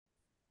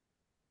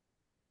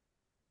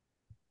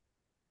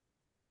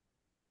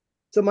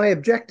So my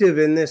objective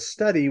in this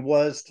study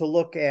was to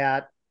look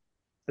at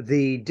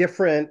the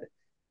different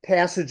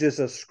passages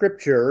of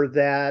scripture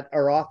that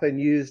are often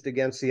used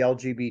against the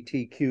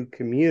LGBTQ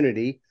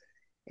community.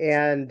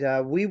 And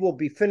we will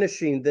be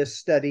finishing this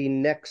study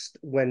next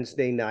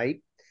Wednesday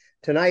night.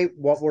 Tonight,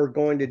 what we're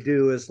going to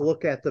do is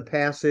look at the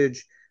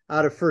passage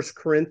out of First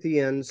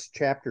Corinthians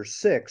chapter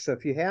 6. So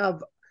if you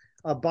have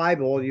a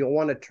Bible, you'll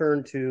want to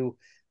turn to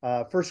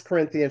 1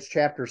 Corinthians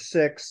chapter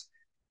 6.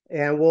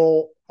 And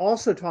we'll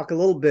also talk a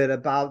little bit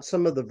about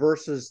some of the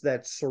verses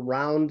that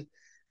surround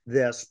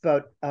this.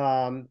 But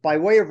by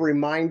way of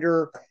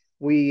reminder,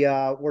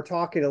 we're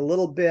talking a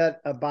little bit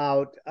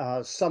about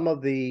some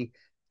of the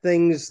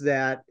things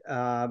that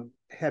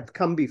have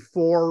come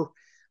before.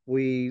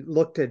 We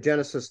looked at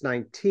Genesis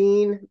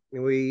 19,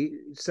 and we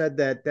said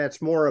that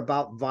that's more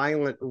about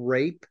violent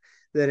rape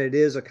than it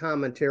is a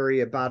commentary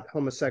about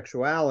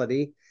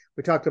homosexuality.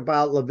 We talked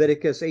about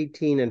Leviticus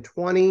 18 and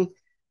 20,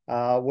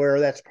 where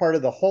that's part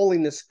of the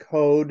holiness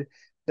code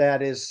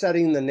that is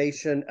setting the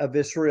nation of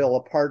Israel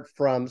apart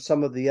from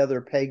some of the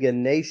other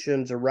pagan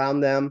nations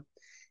around them.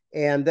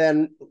 And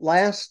then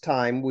last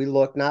time we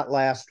looked, not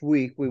last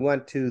week, we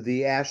went to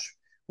the Ash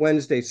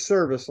Wednesday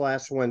service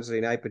last Wednesday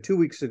night, but 2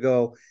 weeks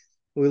ago,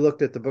 we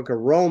looked at the book of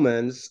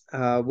Romans,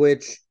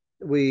 which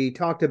we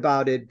talked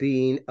about it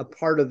being a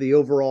part of the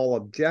overall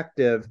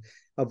objective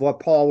of what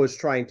Paul was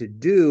trying to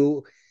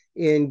do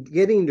in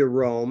getting to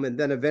Rome and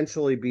then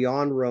eventually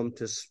beyond Rome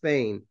to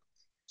Spain.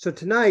 So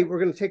tonight we're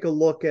going to take a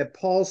look at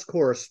Paul's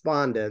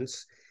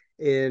correspondence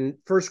in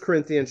 1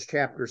 Corinthians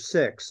chapter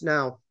 6.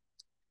 Now,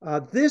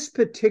 this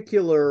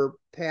particular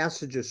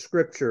passage of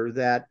scripture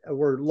that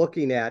we're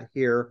looking at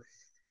here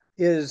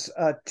is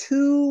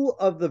two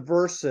of the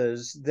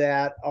verses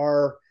that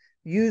are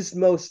used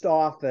most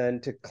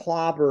often to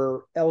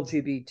clobber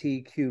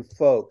LGBTQ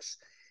folks.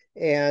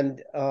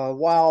 And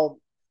while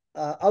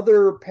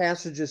other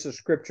passages of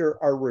scripture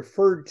are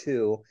referred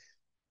to,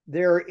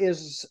 there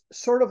is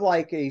sort of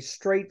like a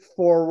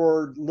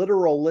straightforward,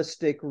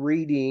 literalistic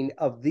reading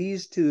of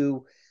these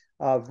two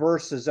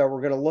verses that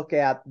we're going to look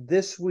at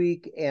this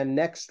week and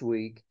next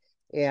week.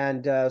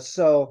 And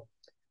so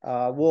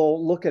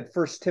we'll look at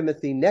 1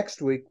 Timothy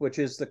next week, which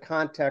is the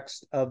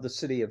context of the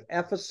city of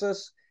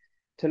Ephesus.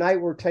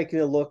 Tonight, we're taking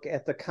a look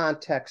at the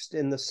context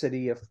in the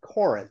city of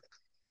Corinth.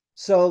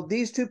 So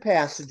these two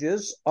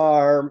passages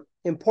are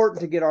important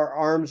to get our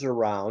arms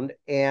around.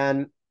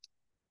 And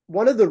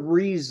one of the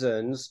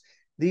reasons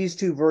these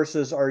two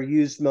verses are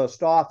used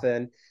most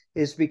often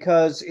is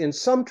because in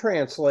some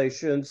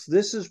translations,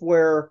 this is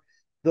where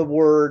the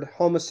word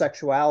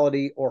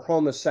homosexuality or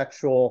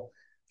homosexual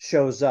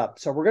shows up.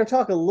 So we're going to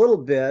talk a little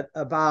bit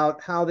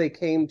about how they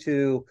came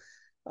to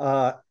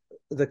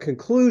the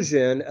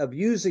conclusion of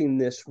using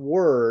this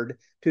word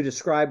to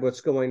describe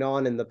what's going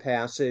on in the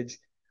passage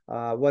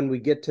when we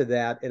get to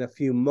that in a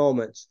few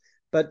moments.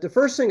 But the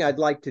first thing I'd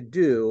like to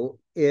do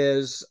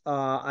is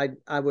I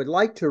would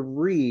like to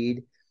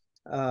read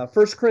 1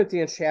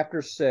 Corinthians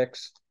chapter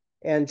 6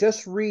 and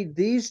just read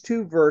these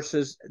two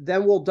verses.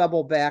 Then we'll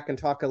double back and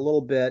talk a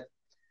little bit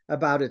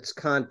about its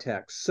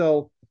context.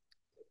 So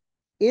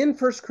in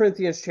 1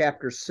 Corinthians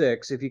chapter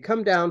 6, if you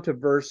come down to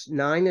verse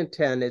 9 and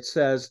 10, it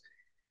says,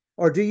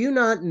 "Or do you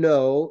not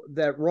know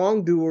that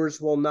wrongdoers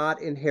will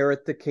not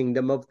inherit the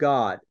kingdom of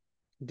God?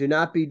 Do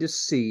not be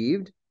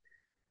deceived.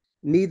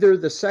 Neither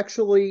the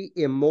sexually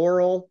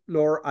immoral,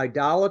 nor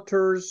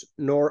idolaters,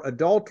 nor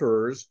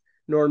adulterers,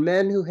 nor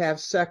men who have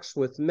sex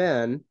with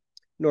men,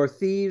 nor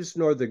thieves,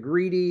 nor the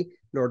greedy,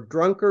 nor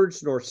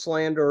drunkards, nor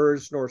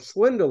slanderers, nor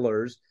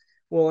swindlers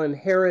will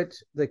inherit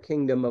the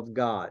kingdom of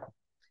God."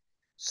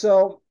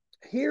 So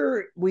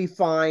here we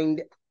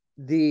find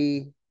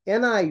the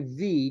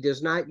NIV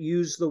does not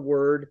use the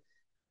word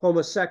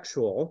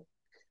homosexual,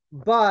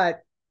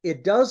 but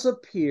it does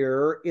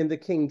appear in the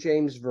King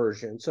James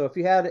Version. So if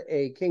you had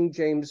a King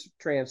James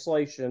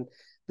translation,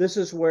 this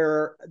is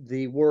where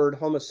the word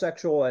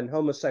homosexual and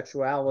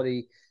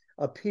homosexuality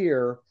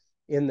appear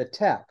in the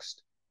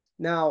text.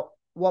 Now,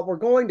 what we're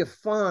going to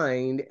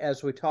find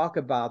as we talk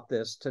about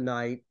this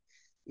tonight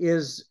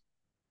is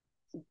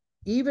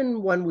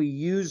even when we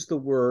use the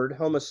word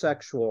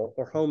homosexual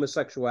or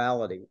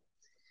homosexuality,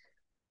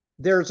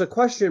 there's a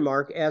question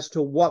mark as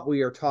to what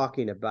we are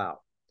talking about.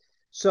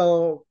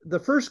 So the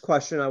first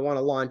question I want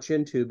to launch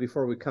into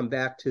before we come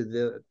back to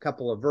the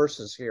couple of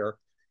verses here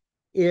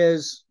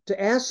is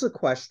to ask the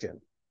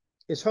question,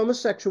 is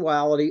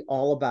homosexuality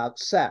all about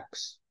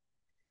sex?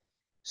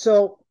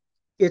 So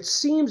it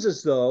seems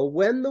as though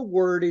when the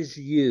word is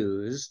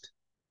used,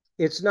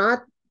 it's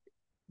not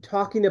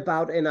talking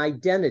about an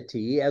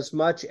identity as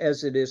much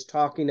as it is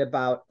talking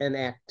about an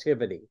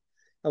activity.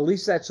 At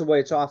least that's the way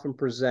it's often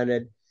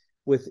presented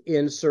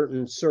within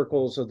certain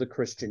circles of the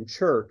Christian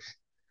church.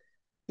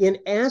 In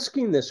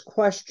asking this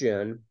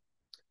question,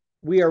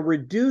 we are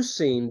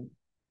reducing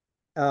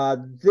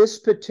this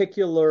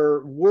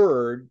particular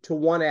word to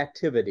one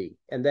activity,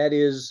 and that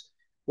is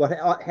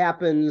what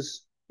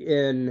happens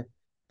in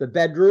the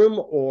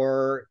bedroom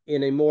or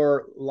in a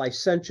more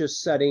licentious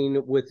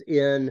setting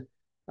within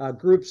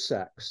group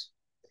sex.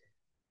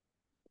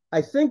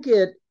 I think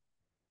it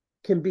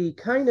can be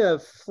kind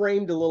of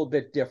framed a little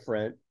bit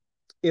different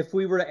if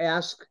we were to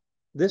ask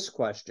this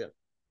question: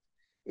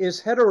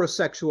 is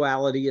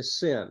heterosexuality a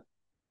sin?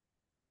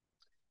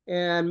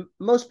 And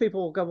most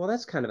people will go, well,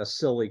 that's kind of a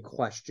silly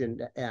question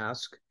to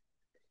ask,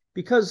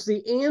 because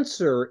the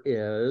answer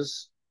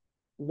is,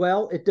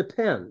 well, it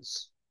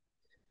depends.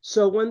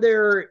 So when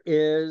there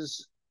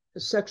is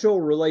sexual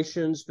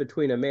relations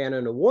between a man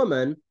and a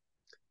woman,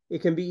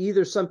 it can be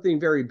either something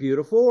very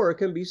beautiful or it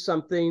can be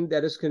something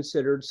that is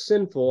considered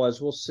sinful, as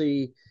we'll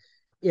see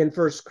in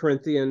 1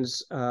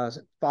 Corinthians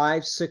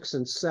 5, 6,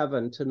 and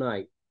 7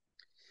 tonight.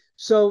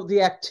 So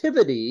the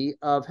activity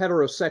of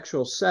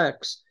heterosexual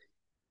sex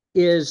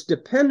is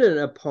dependent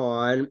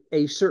upon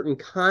a certain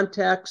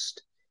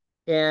context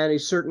and a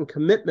certain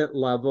commitment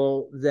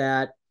level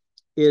that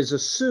is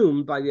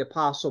assumed by the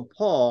Apostle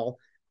Paul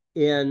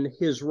in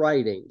his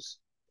writings.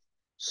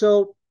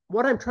 So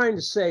what I'm trying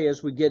to say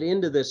as we get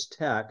into this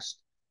text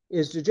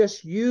is to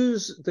just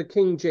use the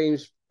King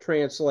James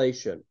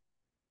translation,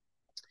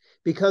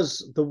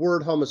 because the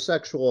word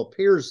homosexual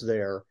appears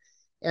there,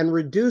 and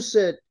reduce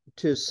it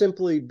to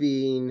simply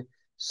being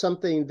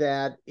something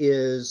that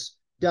is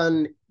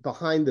done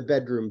behind the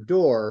bedroom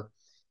door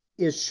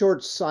is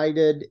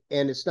short-sighted,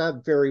 and it's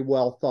not very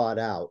well thought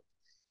out.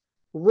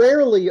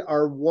 Rarely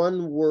are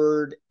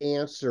one-word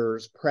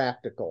answers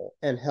practical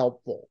and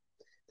helpful.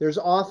 There's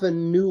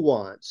often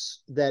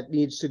nuance that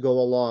needs to go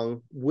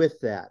along with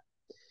that.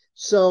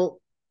 So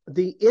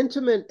the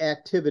intimate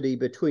activity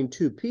between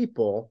two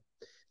people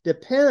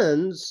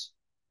depends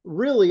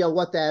really on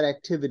what that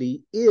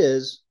activity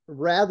is,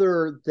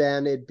 rather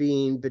than it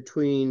being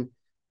between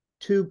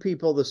two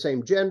people the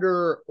same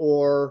gender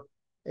or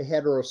a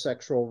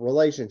heterosexual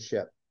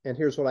relationship. And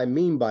here's what I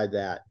mean by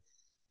that.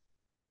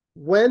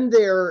 When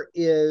there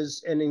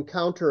is an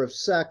encounter of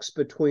sex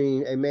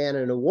between a man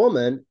and a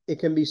woman, it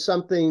can be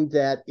something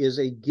that is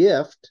a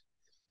gift,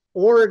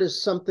 or it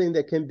is something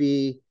that can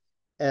be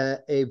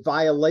a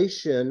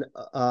violation.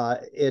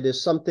 It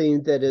is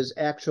something that is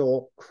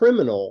actual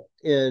criminal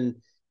in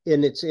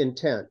its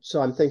intent.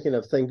 So I'm thinking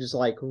of things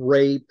like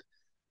rape,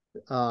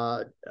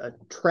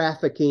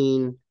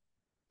 trafficking,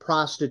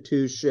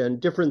 prostitution,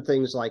 different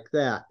things like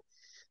that.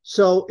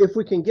 So if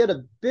we can get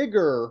a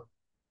bigger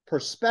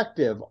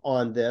perspective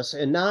on this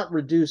and not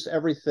reduce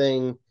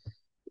everything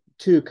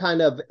to kind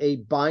of a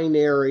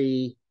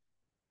binary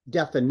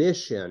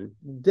definition,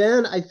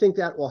 then I think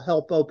that will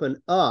help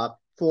open up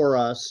for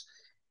us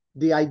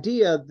the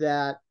idea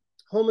that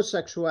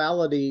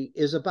homosexuality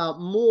is about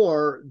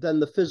more than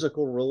the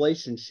physical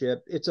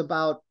relationship. It's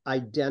about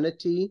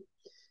identity.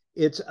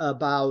 It's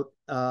about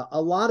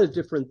a lot of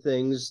different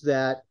things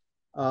that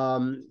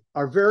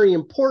are very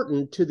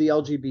important to the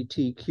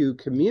LGBTQ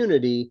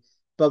community,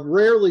 but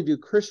rarely do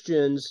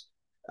Christians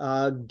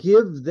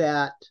give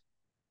that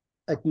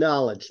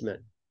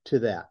acknowledgement to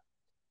that.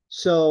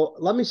 So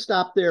let me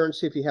stop there and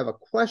see if you have a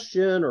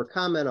question or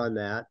comment on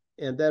that,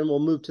 and then we'll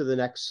move to the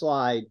next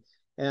slide,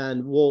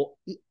 and we'll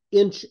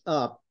inch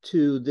up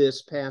to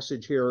this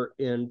passage here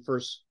in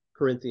 1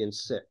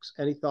 Corinthians 6.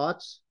 Any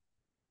thoughts?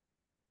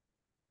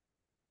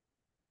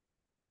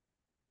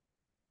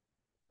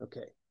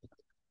 Okay.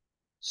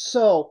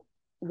 So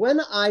when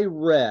I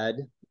read,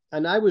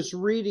 and I was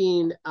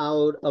reading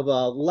out of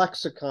a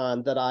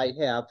lexicon that I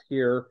have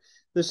here,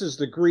 this is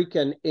the Greek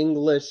and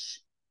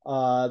English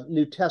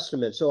New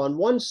Testament. So on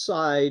one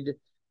side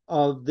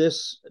of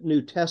this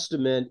New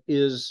Testament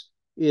is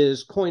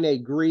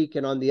Koine Greek,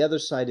 and on the other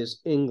side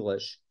is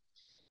English.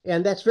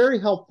 And that's very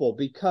helpful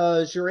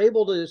because you're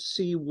able to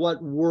see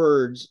what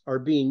words are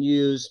being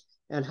used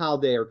and how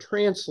they are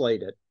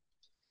translated.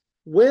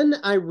 When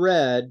I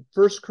read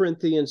 1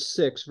 Corinthians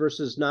 6,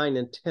 verses 9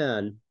 and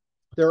 10,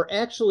 there are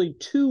actually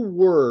two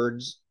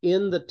words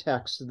in the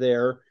text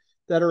there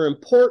that are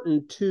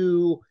important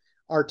to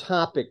our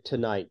topic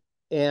tonight.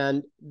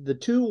 And the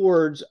two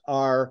words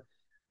are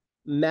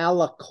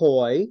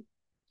malakoi,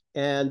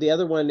 and the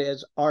other one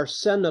is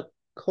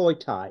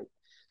arsenokoitai.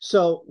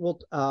 So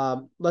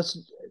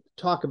let's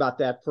talk about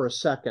that for a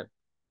second.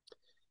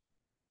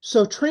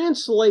 So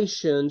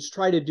translations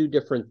try to do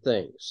different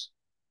things.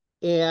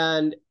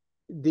 And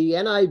the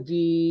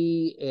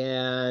NIV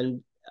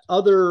and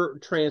other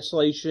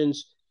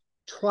translations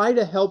try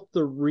to help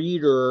the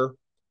reader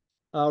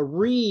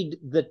read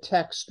the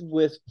text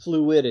with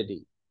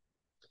fluidity.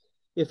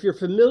 If you're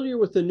familiar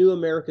with the New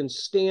American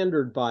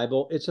Standard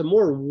Bible, it's a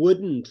more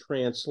wooden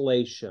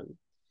translation,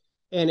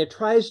 and it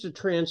tries to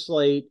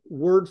translate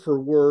word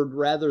for word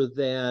rather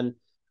than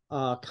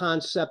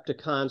concept to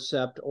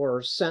concept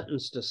or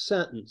sentence to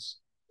sentence.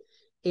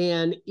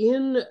 And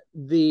in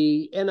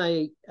the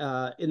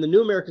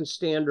New American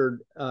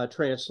Standard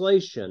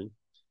translation,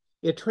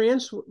 it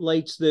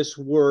translates this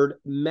word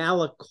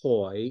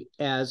malakoi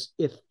as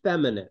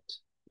effeminate,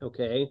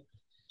 okay?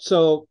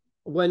 So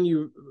when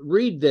you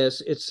read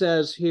this, it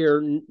says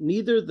here,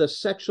 neither the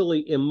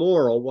sexually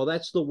immoral, well,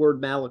 that's the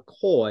word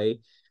malakoi,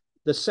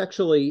 the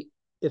sexually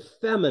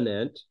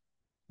effeminate,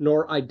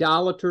 nor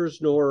idolaters,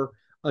 nor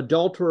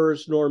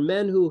adulterers, nor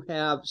men who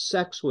have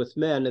sex with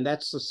men, and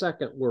that's the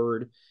second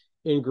word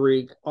in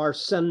Greek,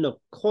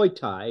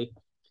 arsenokoitai,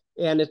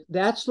 and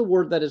that's the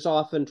word that is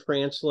often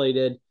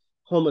translated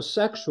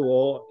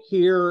homosexual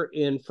here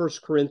in 1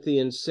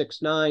 Corinthians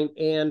 6:9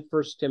 and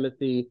 1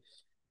 Timothy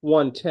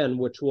 1:10,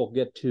 which we'll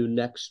get to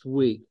next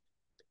week.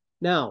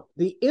 Now,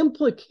 the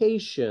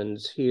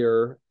implications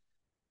here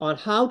on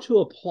how to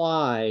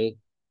apply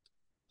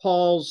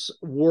Paul's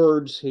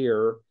words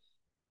here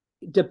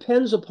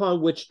depends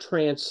upon which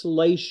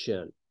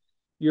translation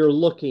you're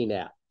looking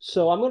at.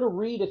 So I'm going to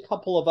read a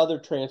couple of other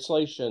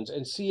translations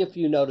and see if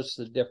you notice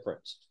the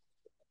difference.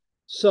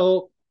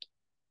 So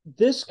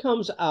this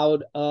comes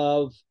out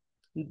of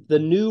the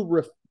new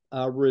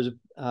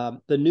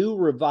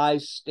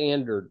Revised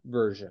Standard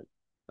Version.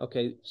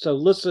 Okay, so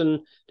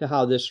listen to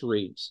how this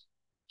reads.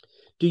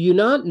 Do you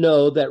not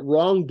know that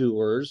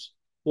wrongdoers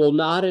will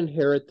not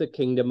inherit the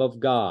kingdom of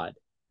God?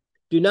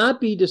 Do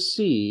not be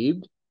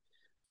deceived.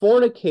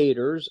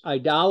 Fornicators,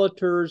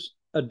 idolaters,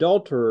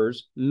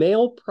 adulterers,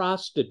 male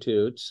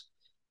prostitutes,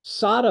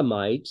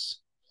 sodomites,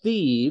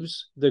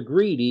 thieves, the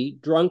greedy,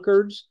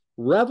 drunkards,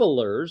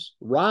 revelers,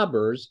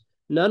 robbers,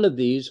 none of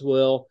these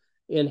will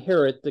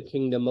inherit the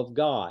kingdom of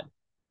God.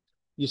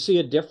 You see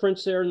a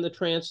difference there in the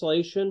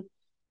translation?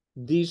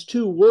 These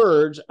two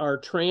words are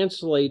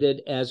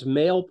translated as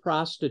male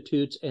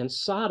prostitutes and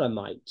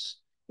sodomites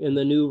in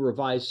the New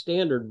Revised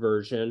Standard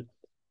Version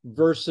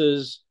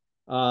versus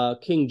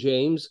King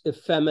James,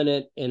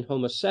 effeminate and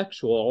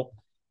homosexual,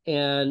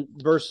 and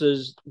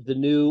versus the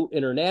New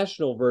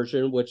International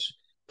Version, which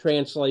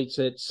translates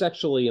it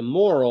sexually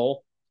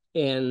immoral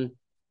and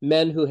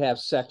men who have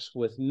sex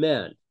with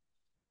men.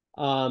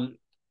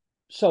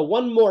 So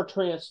one more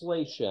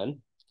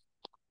translation,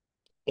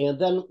 and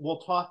then we'll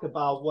talk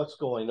about what's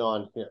going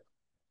on here.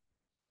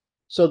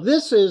 So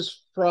this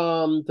is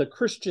from the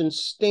Christian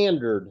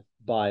Standard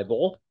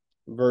Bible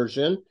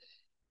version,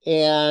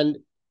 and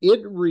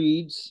it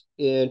reads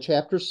in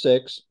chapter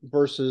 6,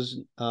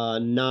 verses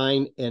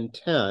 9 and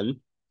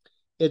 10.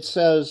 It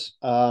says,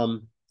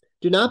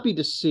 do not be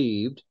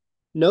deceived.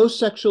 No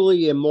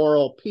sexually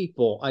immoral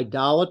people,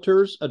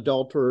 idolaters,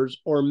 adulterers,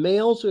 or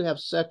males who have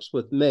sex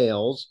with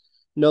males,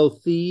 no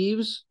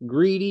thieves,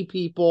 greedy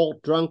people,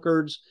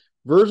 drunkards,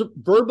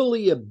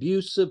 verbally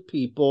abusive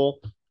people,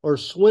 or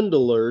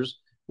swindlers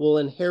will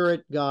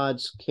inherit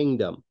God's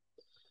kingdom.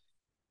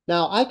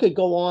 Now, I could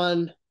go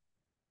on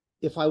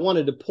if I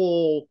wanted to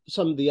pull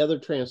some of the other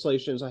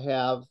translations I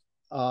have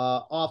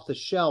off the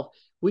shelf.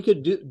 We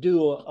could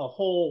do a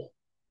whole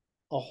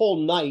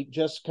night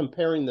just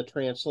comparing the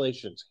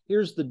translations.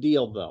 Here's the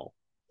deal, though.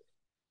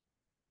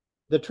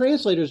 The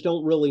translators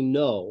don't really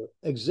know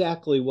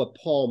exactly what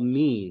Paul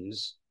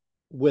means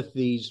with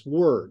these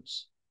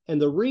words.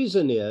 And the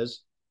reason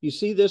is, you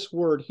see this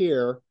word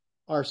here,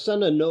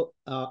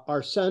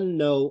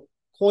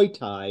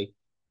 arsenokoitai,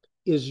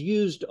 is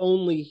used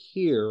only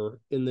here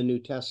in the New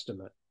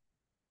Testament.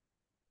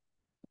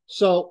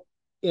 So,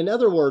 in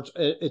other words,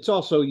 it's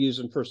also used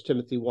in 1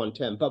 Timothy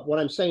 1:10, but what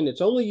I'm saying,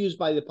 it's only used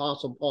by the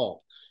Apostle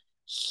Paul.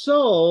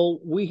 So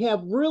we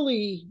have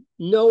really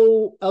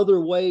no other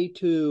way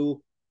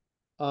to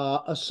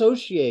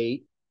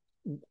associate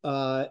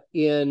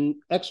in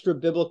extra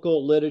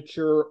biblical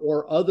literature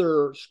or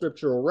other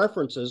scriptural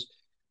references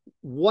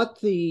what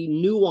the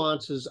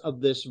nuances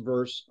of this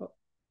verse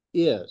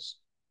is.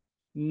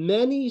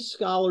 Many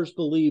scholars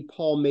believe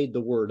Paul made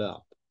the word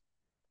up.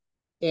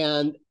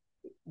 And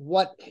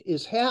what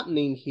is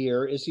happening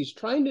here is he's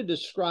trying to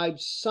describe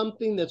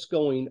something that's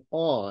going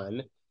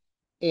on,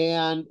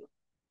 and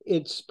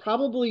it's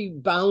probably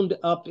bound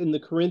up in the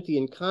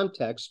Corinthian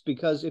context,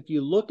 because if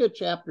you look at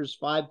chapters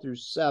 5 through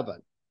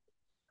 7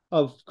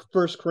 of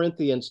 1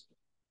 Corinthians,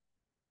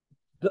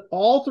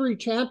 all three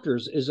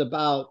chapters is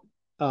about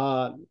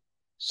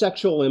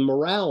sexual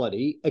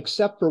immorality,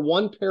 except for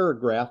one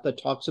paragraph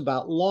that talks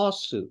about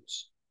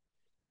lawsuits.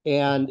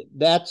 And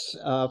that's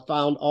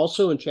found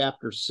also in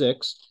chapter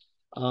 6,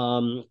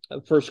 1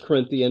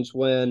 Corinthians,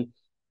 when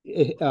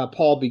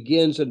Paul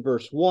begins in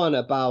verse 1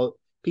 about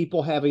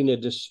people having a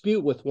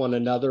dispute with one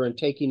another and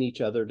taking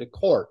each other to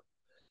court.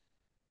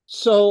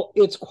 So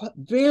it's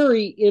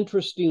very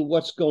interesting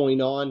what's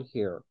going on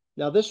here.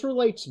 Now, this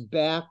relates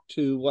back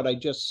to what I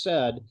just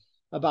said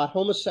about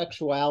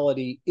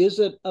homosexuality. Is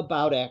it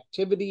about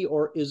activity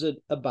or is it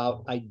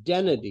about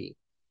identity?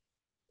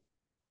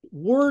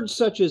 Words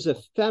such as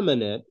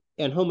effeminate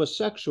and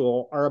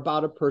homosexual are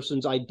about a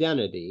person's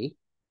identity.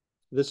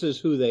 This is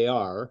who they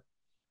are.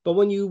 But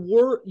when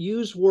you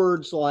use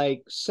words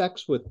like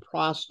sex with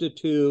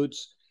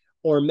prostitutes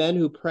or men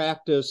who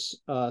practice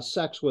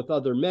sex with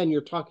other men,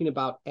 you're talking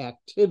about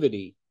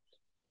activity.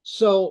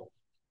 So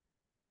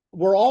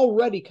we're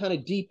already kind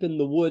of deep in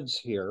the woods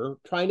here,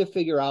 trying to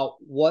figure out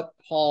what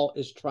Paul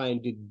is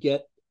trying to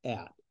get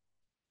at.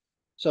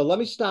 So let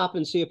me stop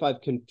and see if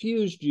I've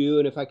confused you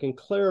and if I can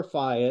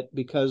clarify it,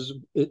 because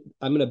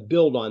I'm going to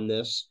build on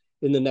this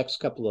in the next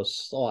couple of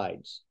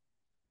slides.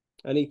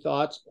 Any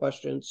thoughts,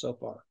 questions so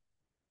far?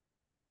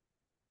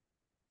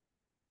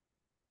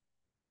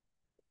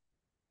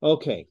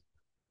 Okay.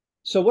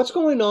 So what's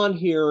going on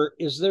here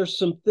is there's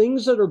some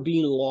things that are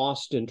being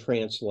lost in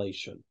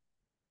translation.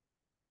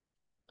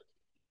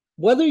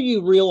 Whether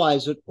you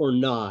realize it or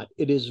not,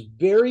 it is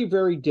very,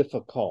 very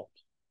difficult,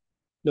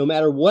 no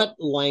matter what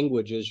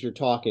languages you're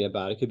talking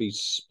about. It could be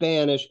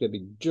Spanish, it could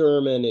be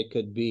German, it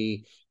could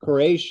be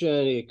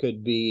Croatian, it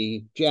could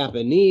be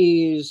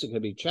Japanese, it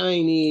could be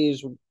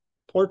Chinese,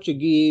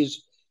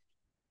 Portuguese.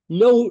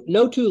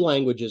 No two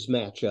languages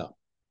match up.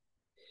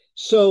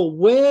 So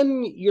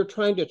when you're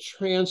trying to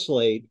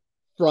translate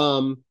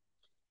from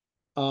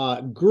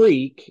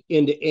Greek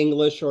into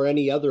English or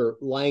any other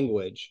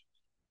language,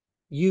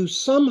 you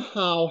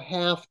somehow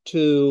have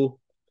to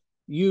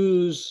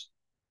use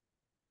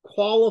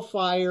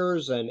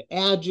qualifiers and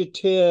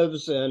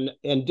adjectives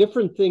and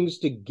different things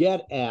to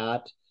get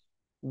at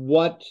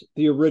what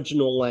the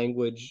original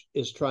language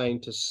is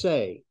trying to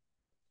say.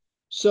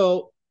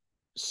 So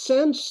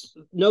since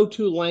no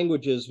two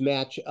languages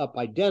match up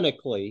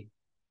identically,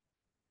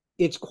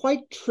 it's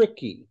quite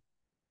tricky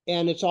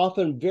and it's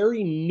often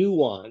very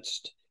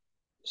nuanced.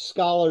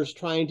 Scholars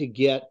trying to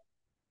get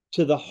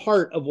to the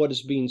heart of what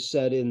is being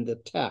said in the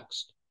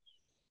text.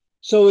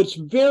 So it's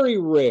very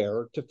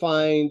rare to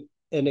find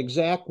an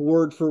exact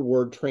word for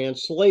word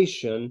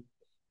translation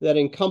that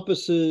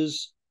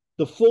encompasses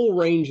the full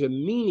range of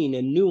meaning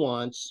and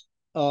nuance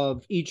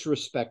of each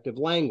respective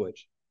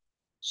language.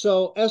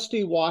 So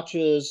Esty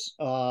watches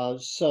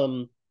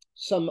some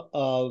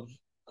of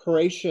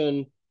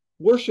Croatian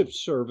worship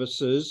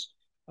services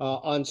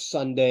on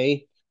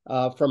Sunday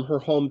from her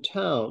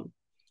hometown.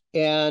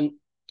 And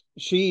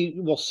she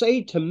will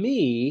say to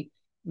me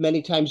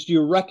many times, do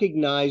you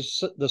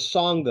recognize the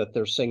song that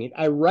they're singing?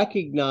 I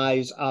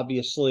recognize,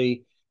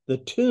 obviously, the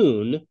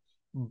tune,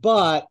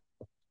 but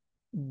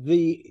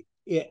the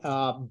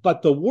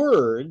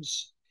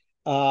words,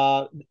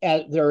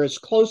 they're as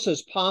close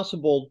as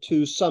possible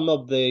to some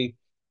of the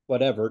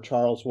whatever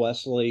Charles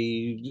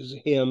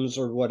Wesley hymns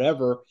or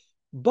whatever.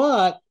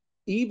 But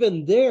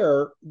even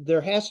there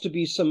has to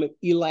be some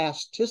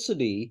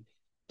elasticity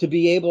to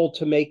be able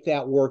to make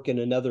that work in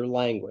another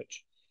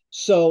language.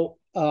 So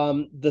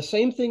the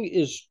same thing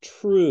is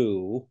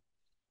true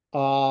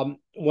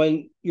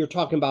when you're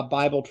talking about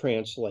Bible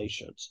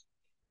translations.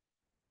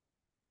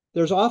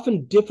 There's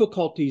often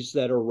difficulties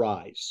that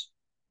arise,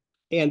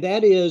 and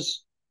that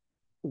is,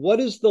 what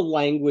is the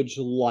language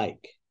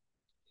like?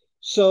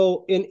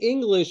 So in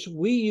English,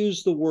 we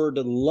use the word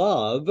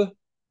love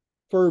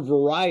for a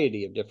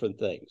variety of different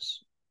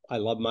things. I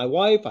love my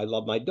wife, I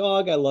love my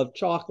dog, I love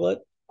chocolate,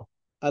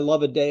 I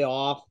love a day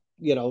off,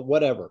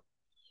 whatever.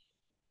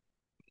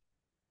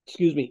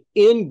 Excuse me.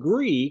 In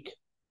Greek,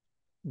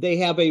 they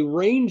have a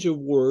range of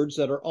words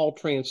that are all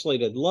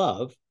translated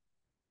love,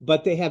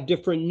 but they have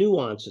different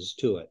nuances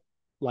to it,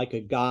 like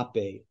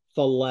agape,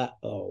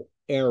 phileo,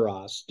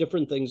 eros,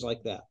 different things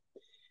like that.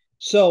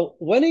 So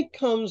when it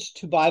comes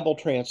to Bible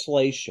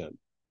translation,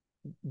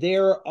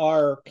 there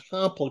are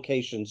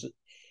complications.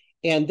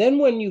 And then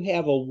when you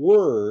have a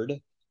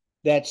word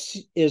that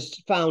is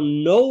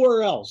found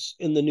nowhere else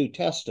in the New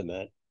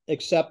Testament,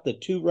 except the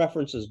two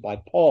references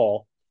by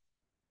Paul,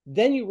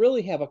 then you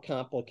really have a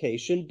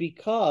complication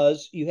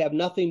because you have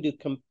nothing to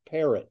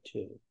compare it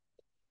to.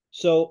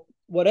 So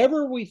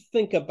whatever we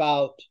think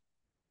about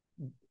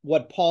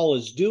what Paul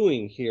is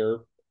doing here,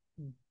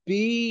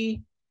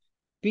 be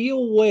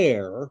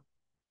aware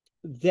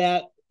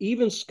that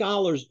even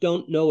scholars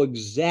don't know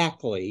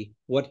exactly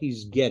what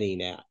he's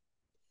getting at.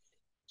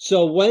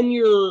 So when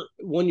you're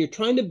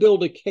trying to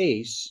build a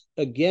case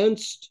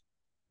against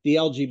the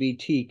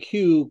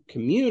LGBTQ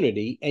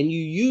community and you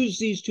use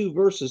these two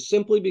verses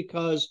simply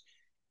because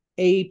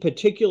a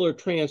particular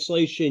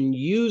translation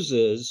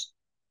uses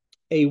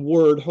a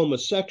word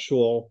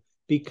homosexual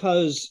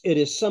because it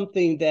is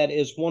something that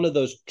is one of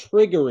those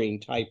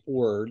triggering type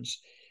words,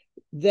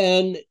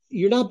 then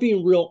you're not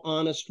being real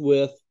honest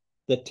with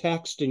the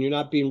text and you're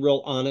not being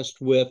real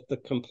honest with the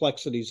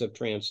complexities of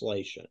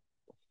translation.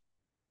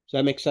 Does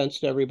that make sense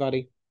to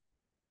everybody?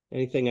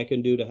 Anything I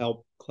can do to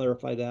help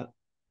clarify that?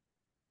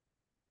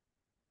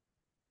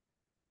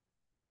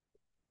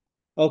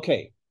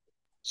 Okay,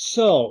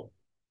 so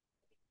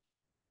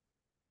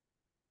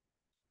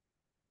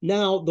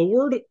now the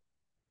word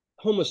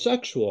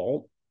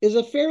homosexual is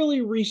a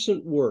fairly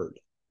recent word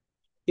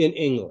in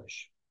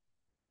English.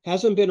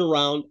 Hasn't been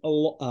around a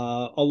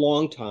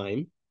long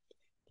time.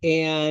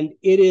 And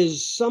it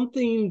is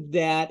something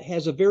that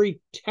has a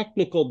very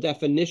technical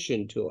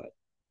definition to it.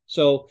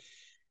 So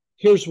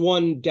here's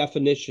one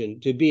definition.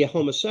 To be a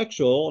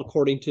homosexual,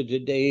 according to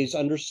today's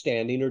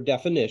understanding or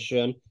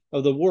definition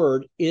of the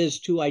word, is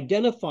to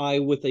identify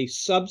with a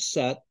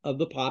subset of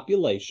the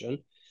population.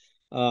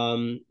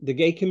 The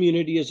gay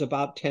community is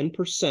about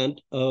 10%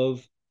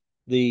 of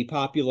the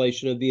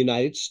population of the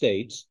United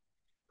States,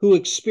 who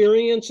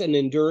experience an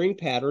enduring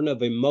pattern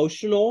of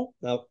emotional,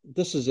 now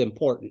this is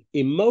important,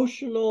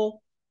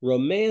 emotional,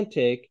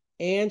 romantic,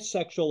 and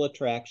sexual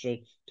attraction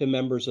to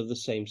members of the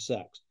same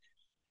sex.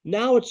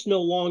 Now it's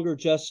no longer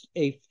just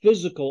a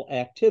physical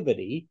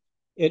activity.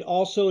 It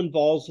also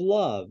involves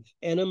love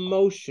and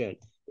emotion.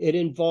 It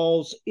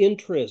involves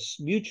interests,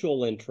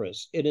 mutual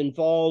interests. It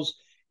involves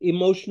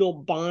emotional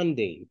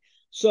bonding.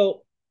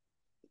 So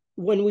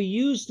when we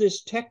use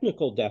this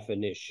technical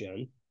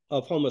definition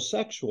of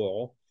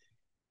homosexual,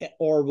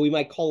 or we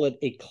might call it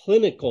a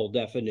clinical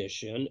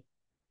definition,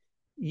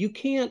 you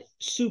can't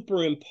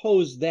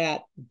superimpose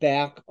that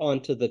back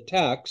onto the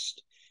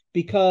text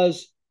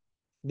because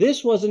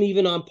this wasn't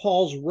even on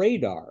Paul's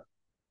radar.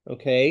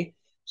 Okay.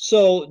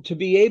 So to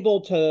be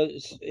able to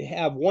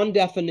have one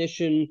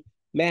definition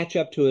match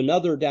up to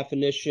another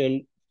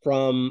definition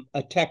from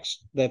a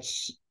text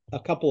that's a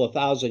couple of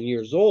thousand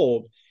years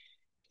old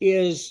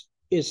is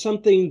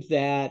something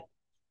that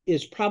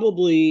is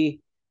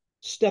probably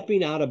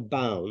stepping out of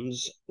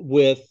bounds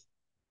with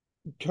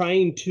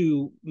trying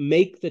to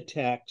make the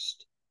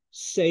text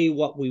say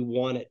what we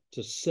want it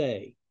to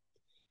say.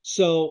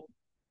 So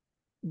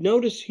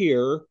notice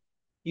here,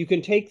 you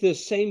can take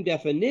this same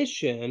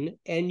definition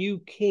and you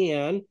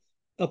can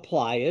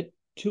apply it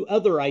to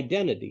other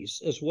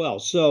identities as well.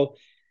 So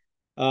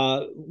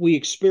we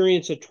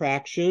experience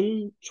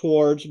attraction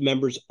towards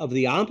members of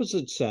the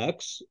opposite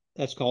sex.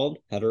 That's called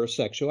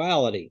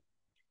heterosexuality.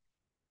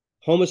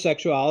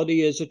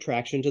 Homosexuality is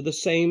attraction to the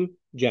same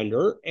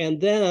gender. And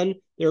then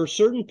there are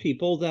certain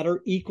people that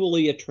are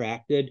equally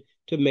attracted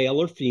to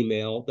male or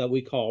female that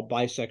we call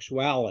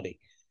bisexuality.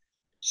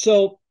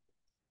 So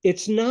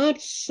it's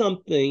not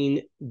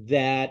something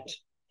that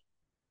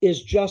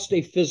is just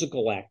a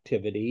physical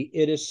activity.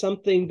 It is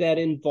something that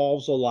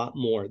involves a lot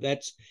more.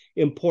 That's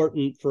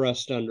important for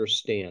us to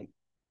understand.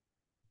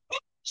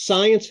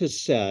 Science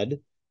has said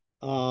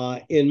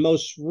in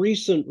most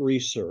recent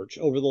research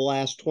over the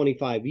last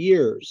 25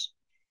 years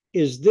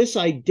is this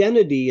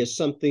identity is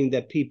something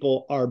that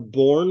people are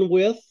born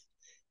with.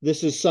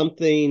 This is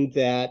something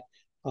that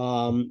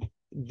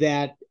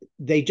that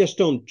they just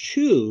don't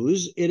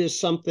choose. It is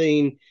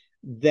something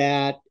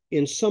that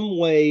in some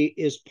way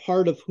is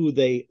part of who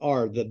they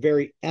are, the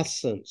very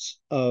essence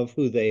of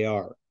who they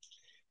are.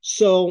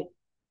 So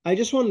I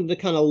just wanted to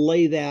kind of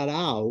lay that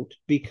out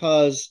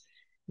because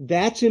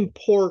that's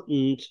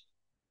important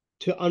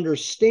to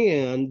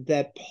understand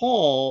that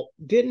Paul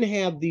didn't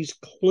have these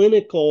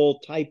clinical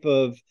type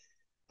of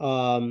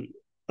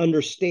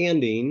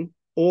understanding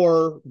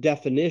or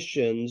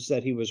definitions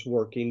that he was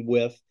working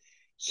with.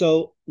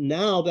 So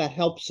now that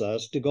helps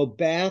us to go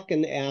back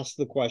and ask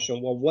the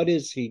question, well, what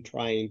is he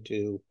trying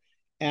to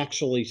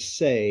actually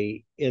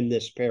say in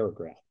this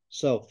paragraph?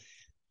 So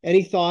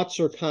any thoughts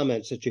or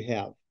comments that you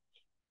have?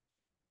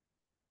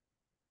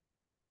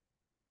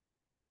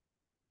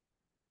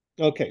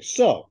 Okay,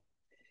 so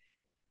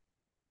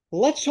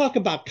let's talk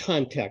about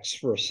context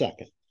for a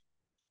second.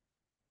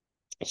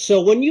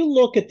 So when you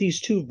look at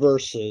these two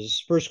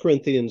verses, 1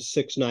 Corinthians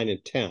 6, 9,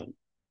 and 10,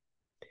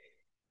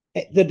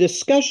 the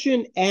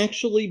discussion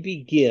actually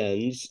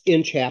begins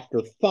in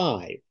chapter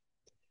 5.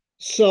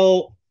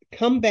 So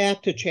come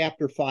back to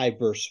chapter 5,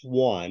 verse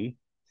 1.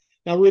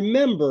 Now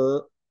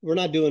remember, we're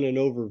not doing an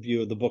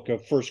overview of the book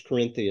of 1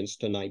 Corinthians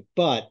tonight,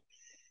 but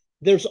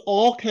there's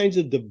all kinds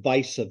of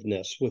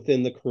divisiveness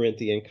within the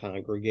Corinthian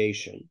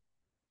congregation.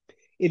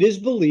 It is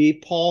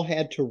believed Paul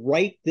had to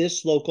write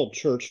this local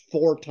church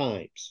 4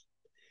 times.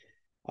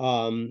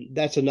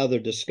 That's another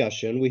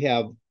discussion. We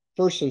have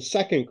 1st and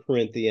 2nd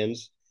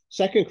Corinthians.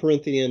 2nd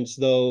Corinthians,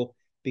 though,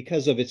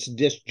 because of its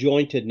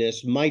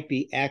disjointedness, might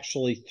be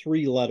actually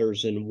 3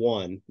 letters in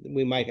one.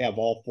 We might have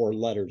all 4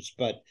 letters,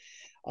 but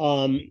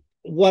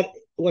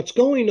what's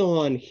going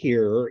on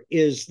here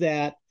is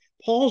that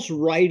Paul's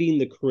writing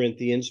the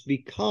Corinthians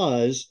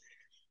because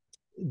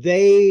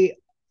they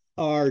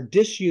are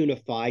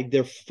disunified,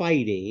 they're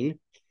fighting.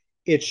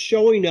 It's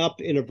showing up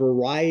in a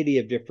variety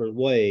of different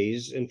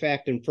ways. In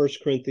fact, in 1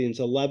 Corinthians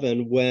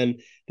 11, when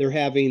they're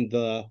having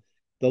the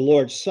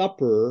Lord's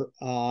Supper,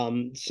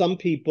 some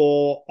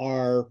people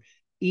are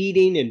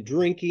eating and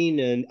drinking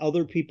and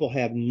other people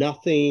have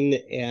nothing.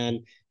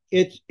 And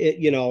it's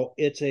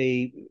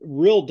a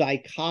real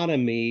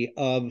dichotomy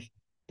of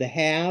the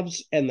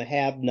haves and the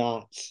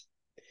have-nots.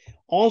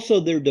 Also,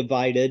 they're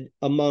divided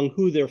among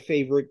who their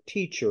favorite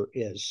teacher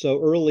is.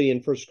 So early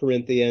in 1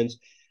 Corinthians,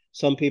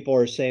 some people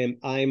are saying,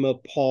 I'm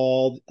of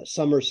Paul.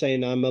 Some are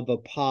saying, I'm of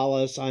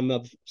Apollos. I'm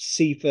of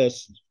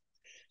Cephas.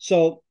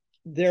 So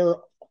they're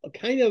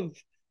kind of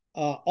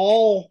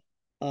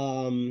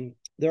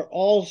they're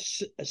all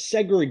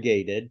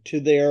segregated to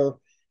their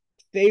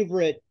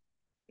favorite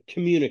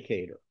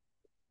communicator.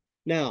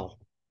 Now,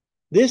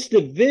 this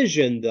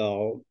division,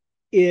 though,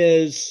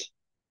 is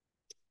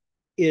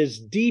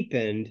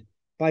deepened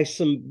by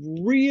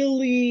some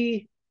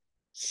really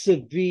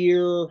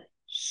severe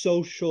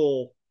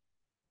social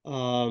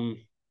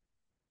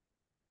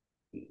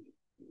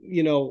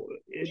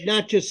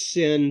not just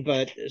sin,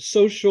 but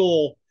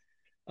social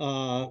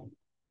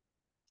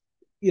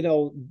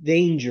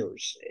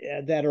dangers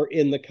that are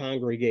in the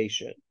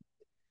congregation.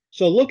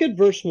 So look at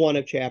verse 1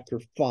 of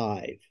chapter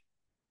 5.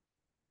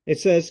 It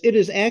says, it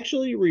is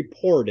actually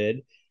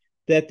reported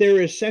that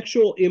there is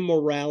sexual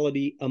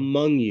immorality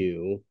among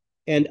you,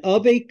 and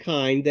of a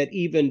kind that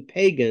even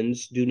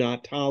pagans do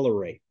not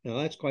tolerate. Now,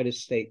 that's quite a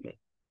statement.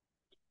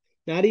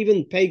 Not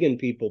even pagan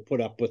people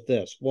put up with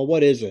this. Well,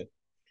 what is it?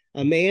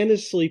 A man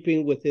is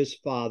sleeping with his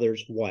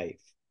father's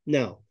wife.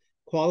 Now,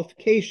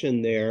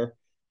 qualification there,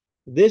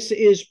 this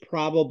is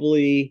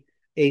probably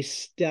a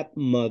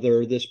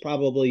stepmother. This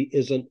probably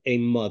isn't a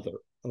mother,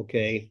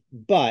 okay?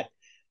 But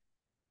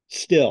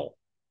still.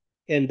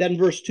 And then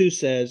verse 2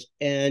 says,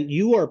 and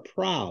you are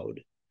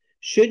proud.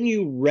 Shouldn't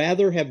you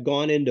rather have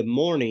gone into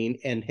mourning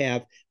and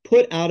have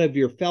put out of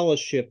your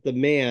fellowship the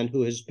man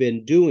who has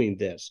been doing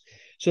this?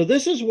 So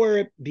this is where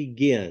it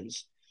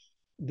begins.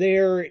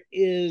 There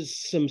is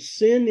some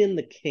sin in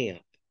the camp,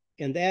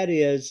 and that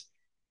is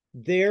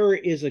there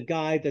is a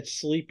guy that's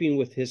sleeping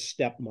with his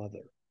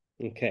stepmother.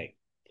 Okay.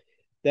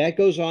 That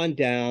goes on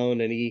down,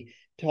 and he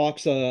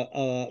talks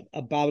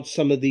about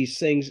some of these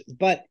things.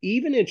 But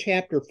even in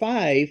chapter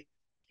 5,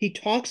 he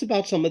talks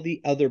about some of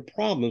the other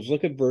problems.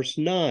 Look at verse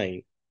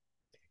 9.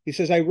 He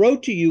says, I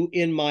wrote to you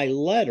in my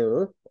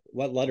letter.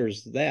 What letter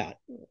is that?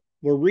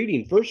 We're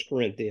reading First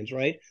Corinthians,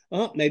 right?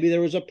 Maybe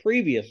there was a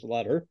previous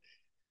letter.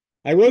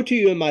 I wrote to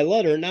you in my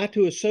letter not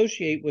to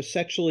associate with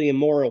sexually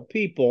immoral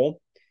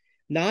people,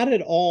 not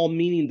at all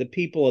meaning the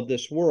people of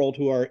this world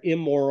who are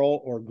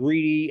immoral or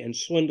greedy and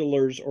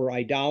swindlers or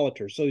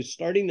idolaters. So he's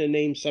starting to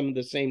name some of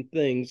the same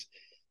things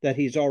that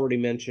he's already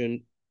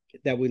mentioned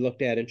that we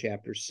looked at in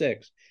chapter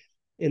 6.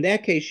 In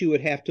that case, you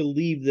would have to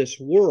leave this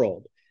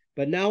world.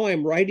 But now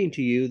I'm writing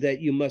to you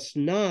that you must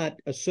not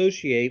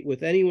associate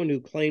with anyone who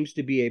claims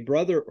to be a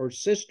brother or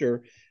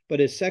sister, but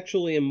is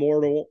sexually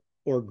immoral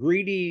or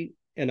greedy,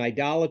 an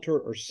idolater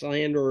or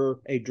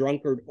slanderer, a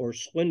drunkard or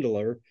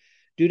swindler.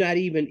 Do not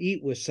even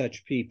eat with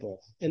such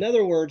people. In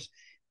other words,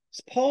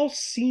 Paul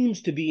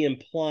seems to be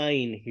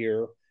implying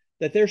here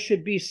that there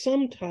should be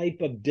some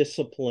type of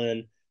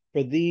discipline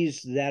for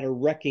these that are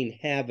wreaking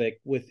havoc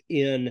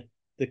within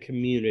the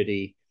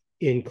community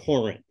in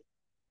Corinth.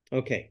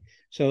 Okay,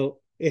 so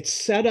it's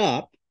set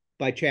up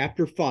by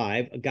chapter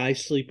 5, a guy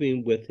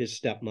sleeping with his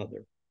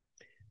stepmother.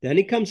 Then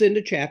he comes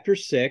into chapter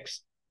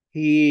 6.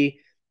 He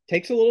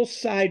takes a little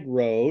side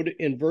road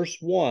in verse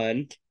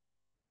 1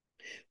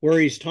 where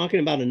he's talking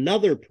about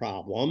another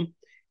problem,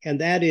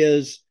 and that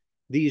is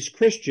these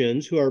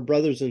Christians who are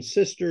brothers and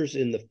sisters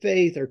in the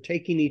faith are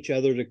taking each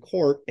other to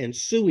court and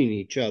suing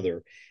each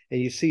other. And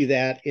you see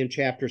that in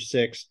chapter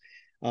 6,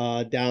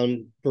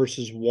 down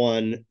verses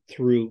 1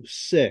 through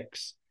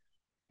 6.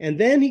 And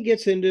then he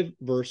gets into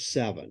verse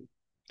 7.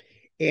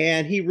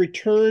 And he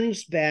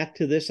returns back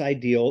to this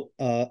idea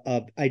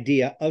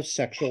of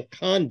sexual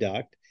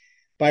conduct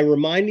by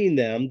reminding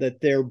them that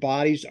their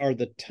bodies are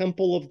the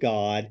temple of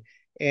God.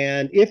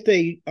 And if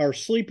they are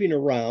sleeping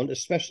around,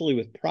 especially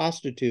with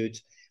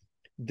prostitutes,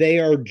 they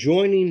are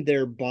joining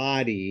their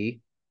body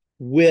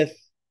with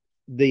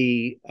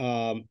the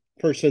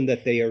person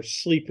that they are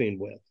sleeping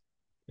with.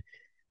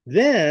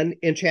 Then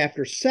in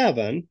chapter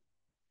 7,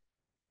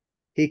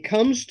 he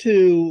comes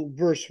to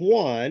verse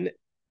 1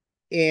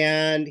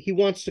 and he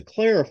wants to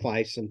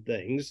clarify some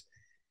things.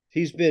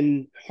 He's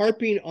been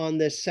harping on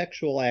this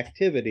sexual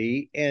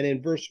activity. And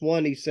in verse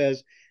 1, he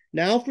says,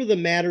 now for the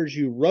matters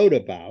you wrote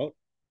about,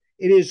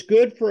 it is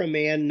good for a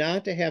man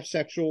not to have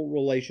sexual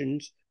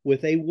relations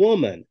with a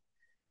woman.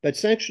 But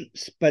since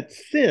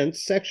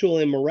sexual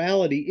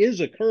immorality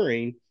is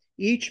occurring,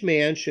 each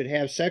man should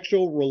have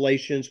sexual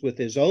relations with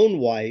his own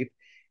wife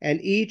and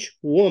each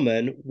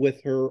woman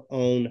with her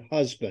own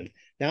husband.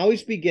 Now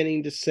he's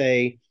beginning to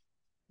say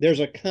there's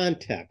a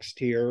context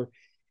here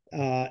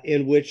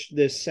in which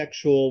this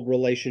sexual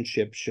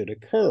relationship should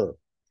occur.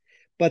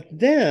 But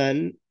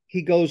then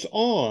he goes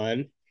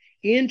on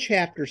in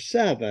chapter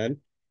 7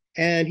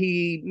 and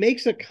he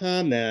makes a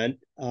comment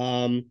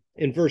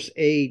in verse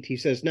 8. He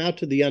says, now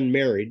to the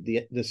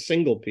unmarried, the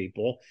single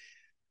people,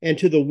 and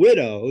to the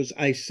widows,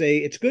 I say,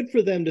 it's good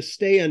for them to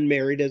stay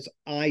unmarried as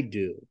I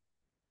do.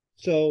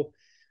 So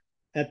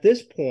at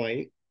this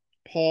point,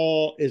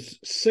 Paul is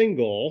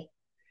single,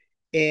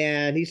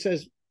 and he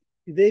says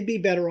they'd be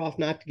better off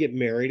not to get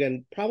married.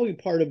 And probably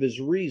part of his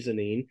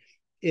reasoning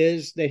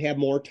is they have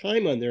more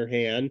time on their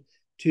hand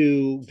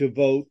to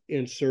devote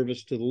in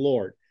service to the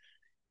Lord.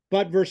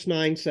 But verse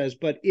 9 says,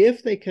 but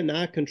if they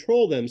cannot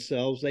control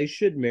themselves, they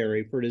should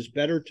marry, for it is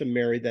better to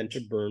marry than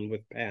to burn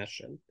with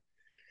passion.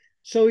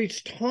 So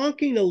he's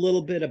talking a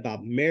little bit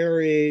about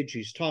marriage.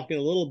 He's talking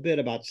a little bit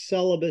about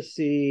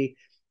celibacy,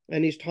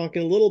 and he's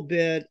talking a little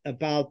bit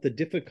about the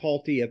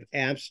difficulty of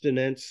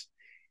abstinence.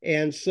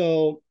 And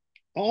so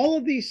all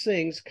of these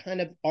things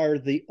kind of are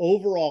the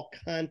overall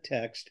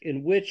context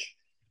in which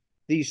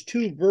these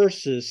two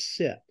verses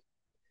sit.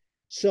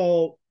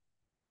 So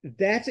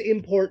that's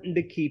important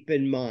to keep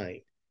in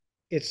mind.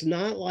 It's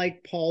not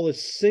like Paul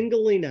is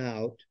singling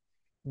out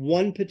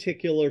one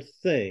particular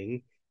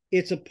thing.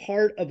 It's a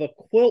part of a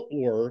quilt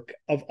work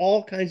of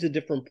all kinds of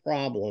different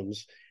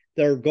problems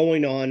that are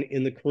going on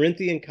in the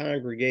Corinthian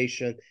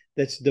congregation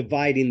that's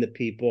dividing the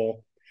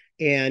people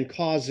and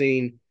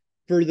causing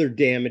further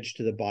damage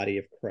to the body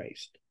of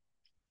Christ.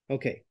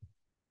 Okay,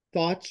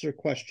 thoughts or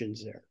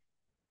questions there?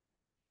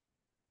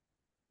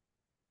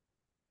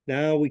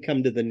 Now we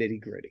come to the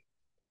nitty-gritty.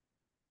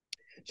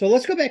 So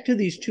let's go back to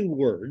these two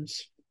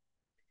words.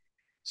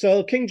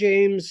 So King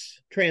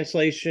James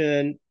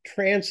translation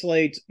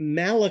translates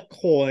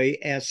malakoi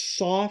as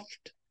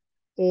soft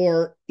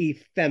or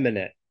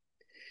effeminate.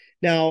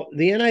 Now,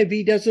 the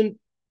NIV doesn't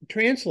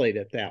translate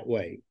it that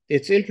way.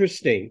 It's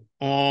interesting.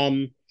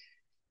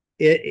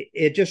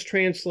 It just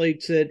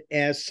translates it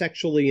as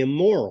sexually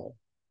immoral.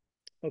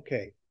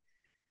 Okay.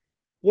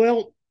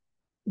 Well,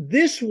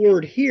 this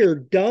word here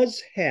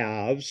does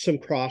have some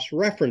cross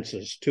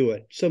references to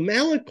it. So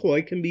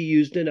malakoi can be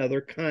used in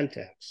other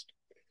contexts.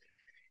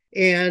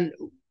 And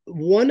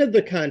one of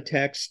the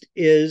contexts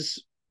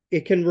is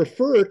it can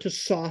refer to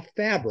soft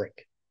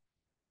fabric,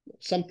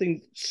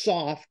 something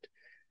soft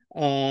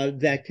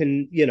that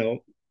can,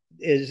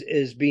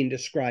 is being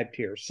described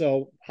here.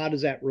 So how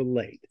does that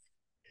relate?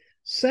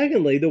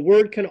 Secondly, the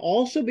word can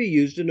also be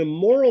used in a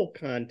moral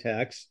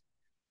context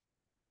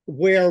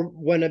where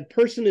when a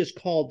person is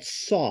called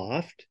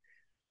soft,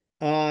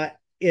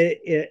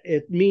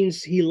 it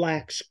means he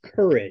lacks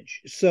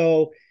courage.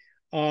 So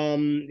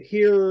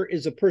here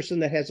is a person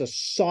that has a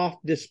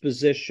soft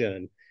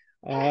disposition.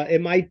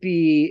 It might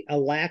be a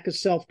lack of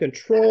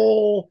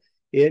self-control.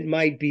 It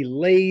might be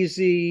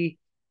lazy,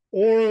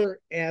 or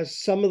as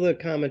some of the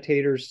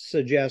commentators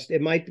suggest,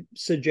 it might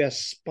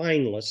suggest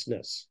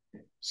spinelessness.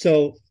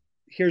 So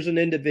here's an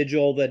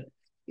individual that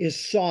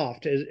is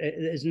soft,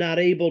 is not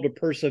able to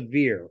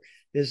persevere,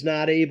 is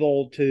not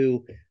able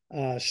to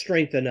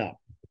strengthen up.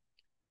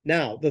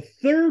 Now, the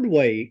third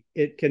way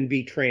it can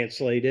be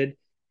translated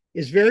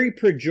is very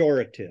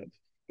pejorative,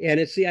 and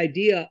it's the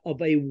idea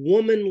of a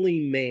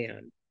womanly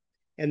man.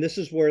 And this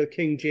is where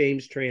King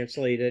James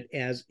translated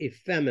as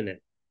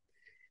effeminate.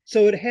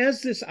 So it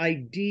has this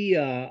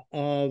idea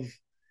of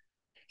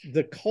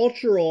the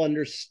cultural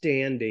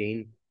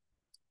understanding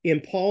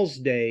in Paul's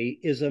day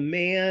is a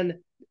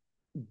man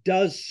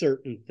does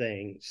certain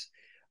things.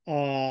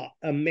 A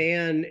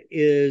man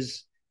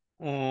is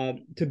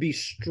to be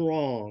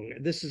strong.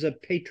 This is a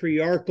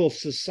patriarchal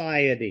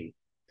society.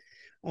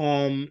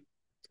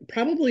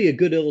 Probably a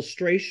good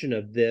illustration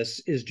of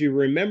this is, do you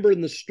remember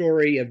in the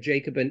story of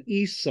Jacob and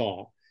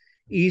Esau?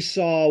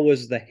 Esau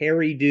was the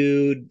hairy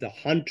dude, the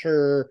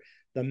hunter,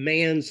 the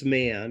man's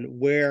man,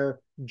 where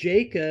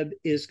Jacob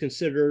is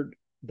considered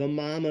the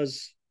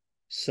mama's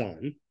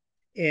son,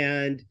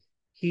 and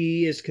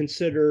he is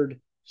considered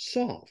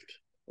soft,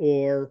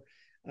 or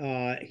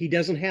he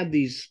doesn't have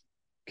these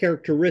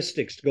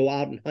characteristics to go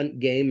out and hunt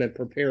game and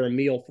prepare a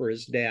meal for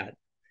his dad.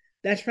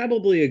 That's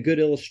probably a good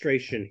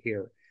illustration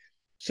here.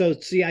 So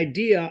it's the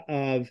idea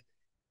of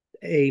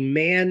a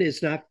man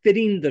is not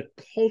fitting the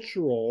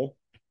cultural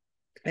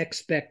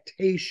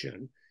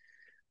expectation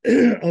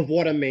of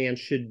what a man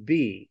should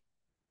be,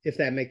 if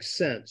that makes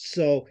sense.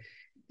 So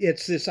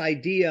it's this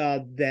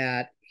idea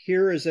that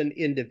here is an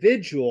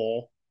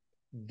individual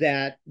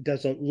that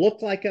doesn't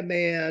look like a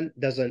man,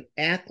 doesn't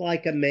act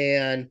like a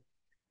man.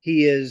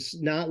 He is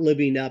not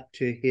living up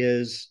to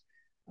his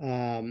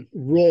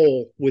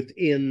role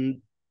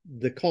within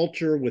the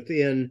culture,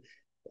 within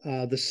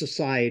the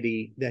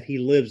society that he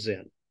lives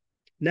in.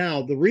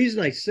 Now, the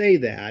reason I say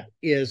that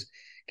is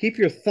keep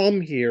your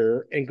thumb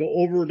here and go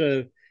over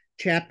to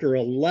chapter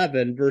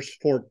 11, verse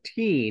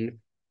 14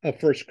 of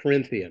First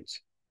Corinthians.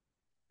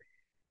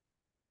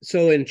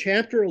 So in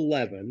chapter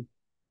 11,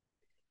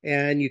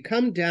 and you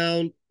come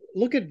down,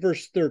 look at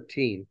verse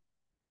 13.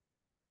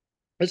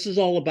 This is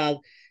all about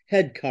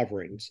head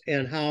coverings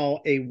and how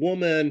a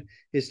woman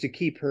is to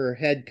keep her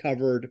head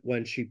covered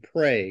when she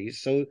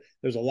prays. So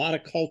there's a lot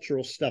of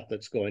cultural stuff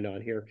that's going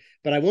on here.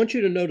 But I want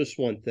you to notice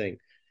one thing.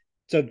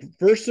 So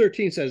verse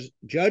 13 says,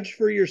 judge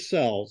for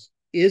yourselves.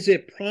 Is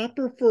it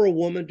proper for a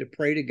woman to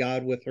pray to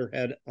God with her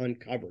head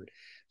uncovered?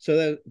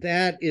 So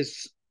that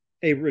is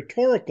a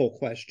rhetorical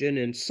question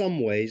in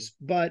some ways,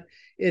 but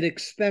it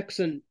expects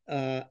an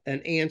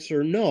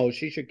answer. No,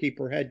 she should keep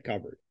her head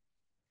covered.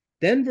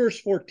 Then verse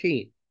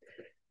 14,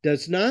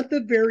 does not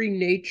the very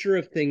nature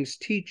of things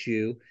teach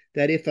you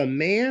that if a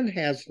man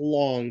has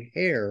long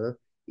hair,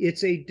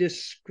 it's a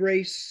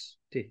disgrace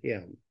to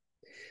him?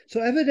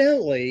 So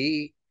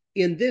evidently,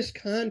 in this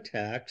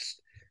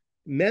context,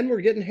 men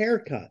were getting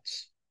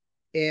haircuts,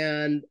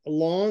 and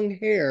long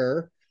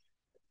hair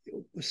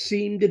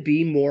seemed to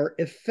be more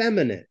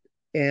effeminate.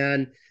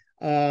 And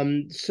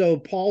so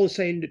Paul is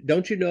saying,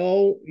 don't you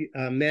know,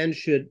 men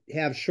should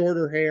have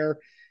shorter hair?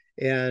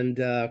 And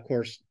of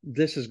course,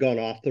 this has gone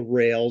off the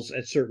rails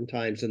at certain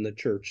times in the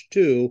church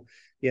too.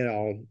 You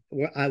know,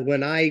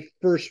 when I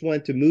first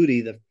went to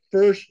Moody, the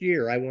first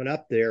year I went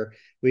up there,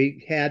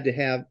 we had to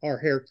have our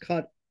hair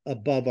cut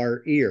above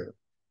our ear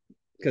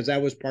because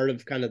that was part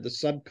of kind of the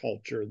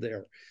subculture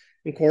there.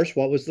 And of course,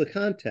 what was the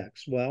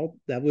context? Well,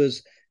 that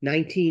was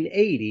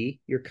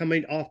 1980. You're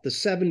coming off the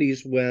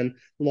 70s when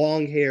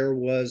long hair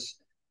was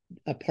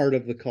a part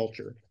of the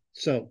culture.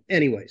 So,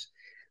 anyways,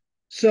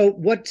 so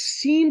what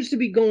seems to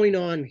be going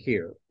on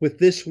here with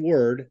this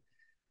word,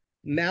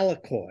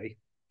 malakoi,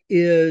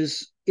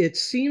 is it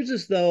seems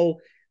as though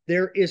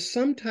there is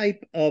some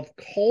type of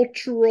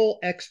cultural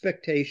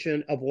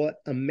expectation of what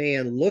a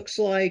man looks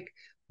like,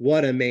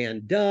 what a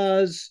man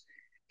does,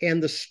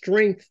 and the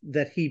strength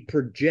that he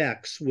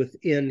projects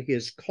within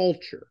his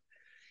culture.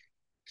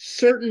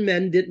 Certain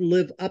men didn't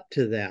live up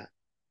to that.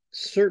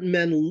 Certain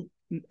men,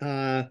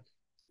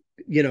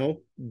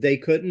 they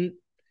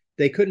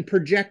couldn't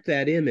project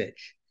that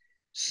image.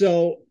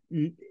 So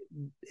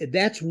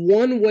that's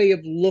one way of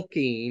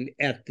looking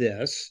at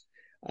this.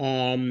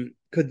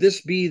 Could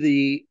this be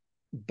the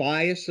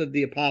bias of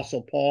the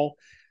Apostle Paul?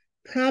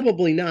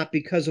 Probably not,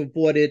 because of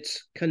what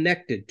it's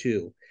connected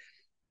to.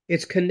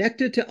 It's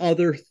connected to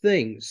other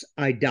things,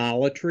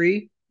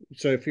 idolatry.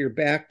 So if you're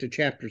back to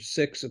chapter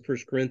 6 of 1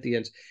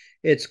 Corinthians,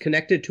 it's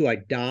connected to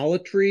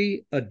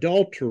idolatry,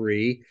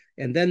 adultery,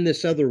 and then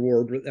this other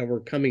word that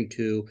we're coming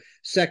to,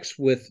 sex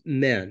with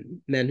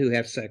men who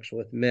have sex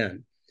with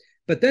men.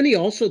 But then he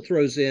also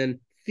throws in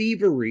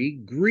thievery,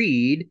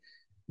 greed,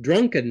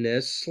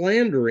 drunkenness,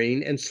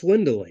 slandering, and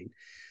swindling.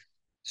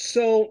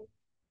 So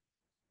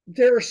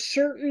there are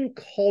certain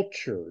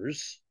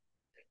cultures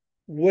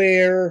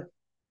where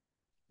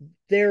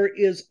there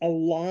is a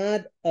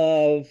lot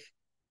of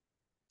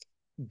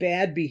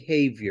bad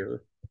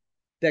behavior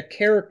that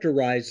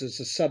characterizes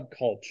a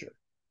subculture.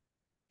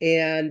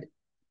 And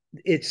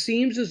it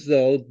seems as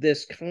though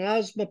this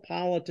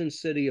cosmopolitan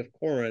city of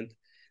Corinth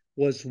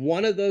was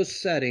one of those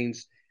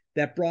settings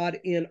that brought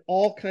in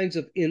all kinds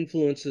of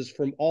influences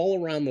from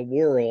all around the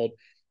world.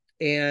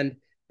 And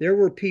there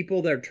were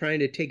people that are trying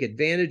to take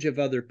advantage of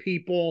other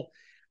people.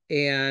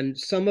 And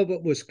some of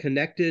it was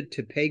connected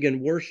to pagan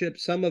worship.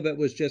 Some of it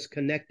was just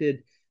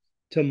connected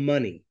to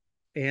money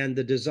and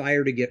the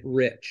desire to get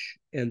rich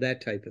and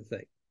that type of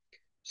thing.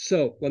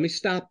 So let me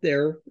stop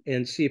there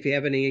and see if you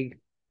have any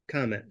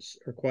comments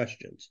or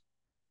questions.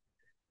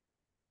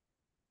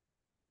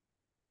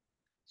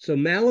 So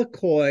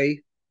Malakoi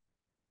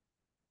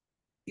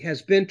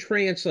has been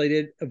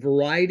translated a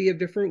variety of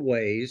different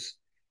ways,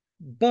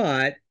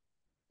 but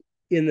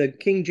in the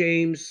King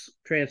James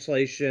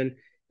translation,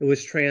 it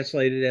was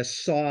translated as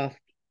soft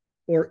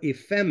or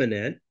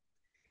effeminate.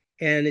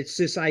 And it's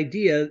this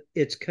idea,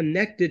 it's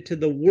connected to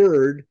the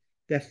word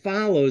that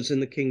follows in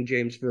the King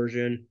James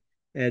Version,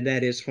 and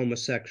that is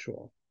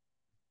homosexual.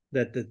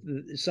 That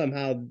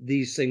somehow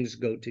these things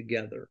go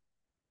together.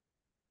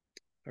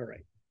 All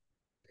right.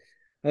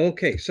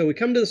 Okay, so we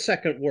come to the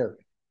second word.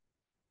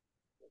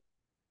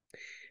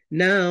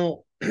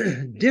 Now,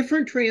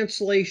 different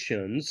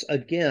translations,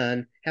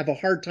 again, have a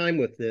hard time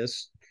with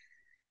this,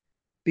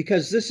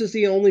 because this is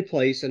the only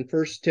place in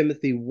 1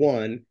 Timothy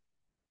 1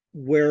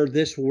 where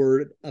this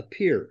word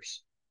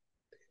appears.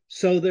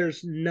 So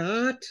there's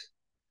not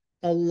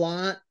a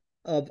lot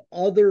of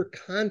other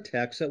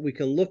context that we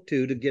can look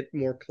to get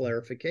more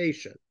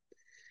clarification.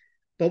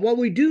 But what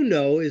we do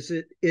know is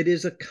that it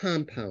is a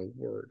compound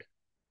word.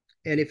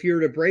 And if you're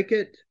to break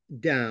it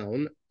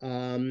down,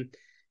 it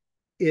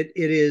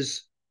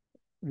is,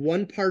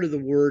 one part of the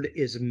word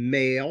is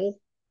male,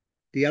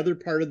 the other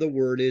part of the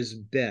word is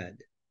bed,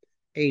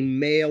 a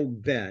male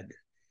bed.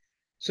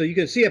 So you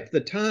can see up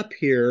the top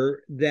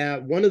here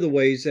that one of the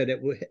ways that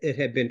it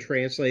had been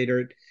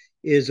translated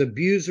is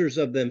abusers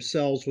of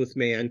themselves with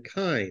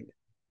mankind.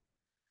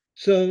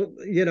 So,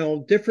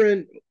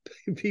 different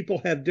people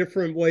have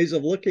different ways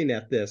of looking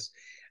at this.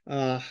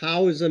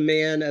 How is a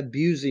man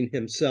abusing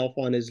himself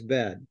on his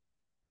bed?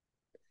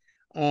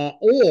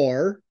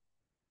 Or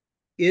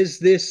is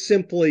this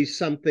simply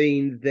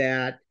something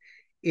that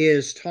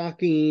is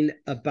talking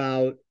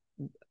about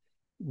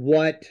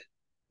what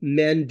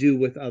men do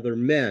with other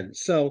men?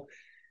 So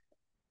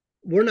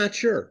we're not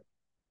sure.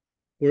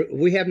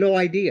 We have no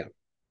idea.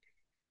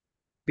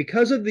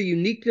 Because of the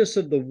uniqueness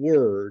of the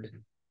word,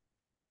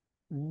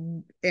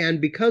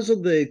 and because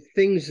of the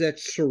things that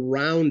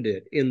surround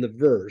it in the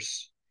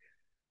verse,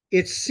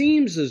 it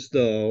seems as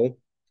though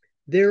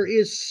there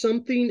is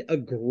something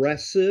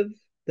aggressive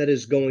that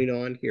is going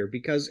on here,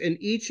 because in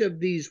each of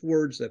these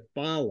words that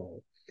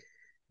follow,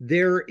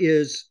 there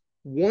is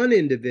one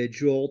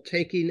individual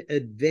taking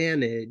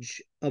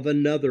advantage of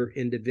another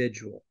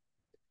individual.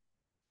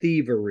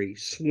 Thievery,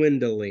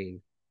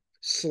 swindling,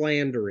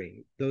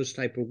 slandering, those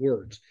type of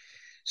words.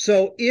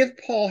 So if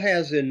Paul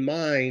has in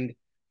mind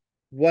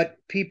what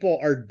people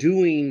are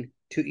doing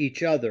to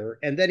each other,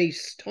 and then he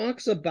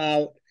talks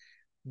about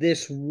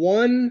this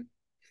one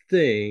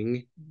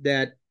thing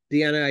that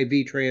the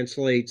NIV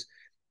translates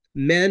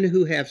men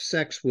who have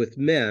sex with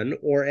men,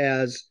 or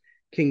as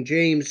King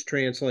James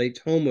translates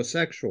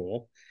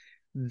homosexual,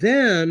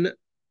 then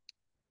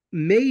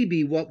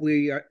maybe what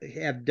we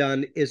have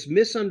done is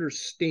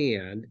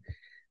misunderstand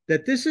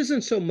that this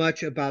isn't so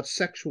much about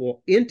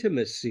sexual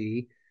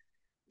intimacy,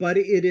 but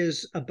it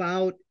is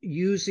about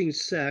using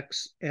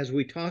sex, as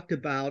we talked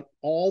about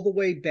all the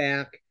way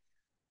back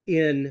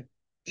in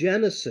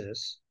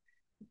Genesis,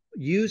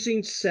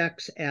 using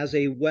sex as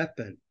a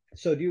weapon.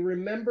 So do you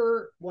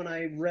remember when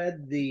I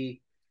read the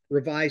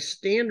Revised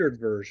Standard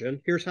Version?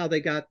 Here's how they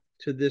got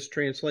to this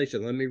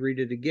translation. Let me read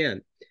it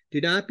again.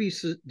 Do not be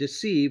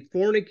deceived,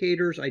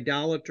 fornicators,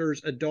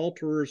 idolaters,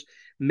 adulterers,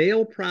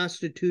 male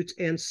prostitutes,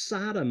 and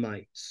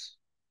sodomites.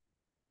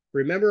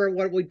 Remember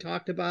what we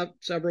talked about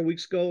several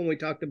weeks ago when we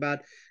talked about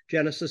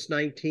Genesis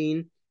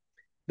 19?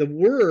 The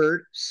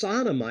word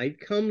sodomite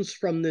comes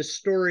from this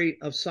story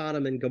of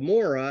Sodom and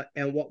Gomorrah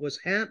and what was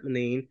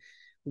happening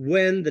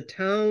when the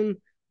town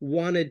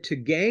wanted to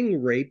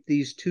gang rape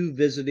these two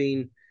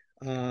visiting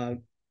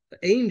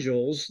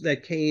angels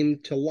that came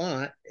to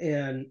Lot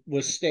and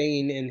was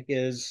staying in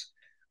his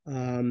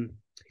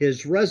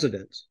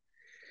residence.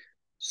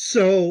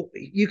 So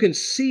you can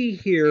see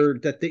here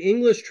that the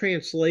English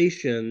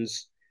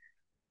translations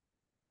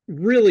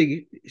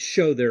really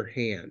show their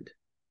hand,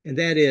 and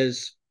that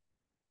is,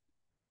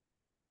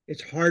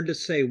 it's hard to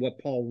say what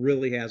Paul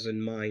really has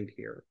in mind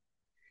here.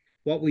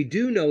 What we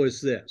do know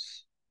is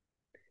this: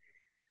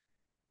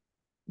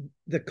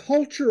 the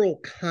cultural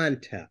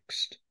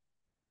context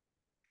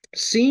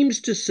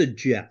seems to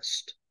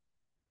suggest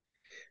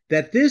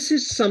that this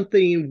is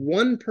something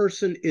one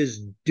person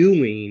is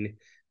doing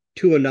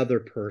to another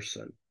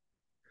person.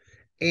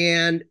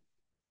 And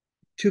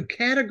to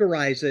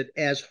categorize it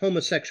as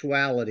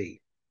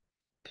homosexuality,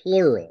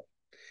 plural,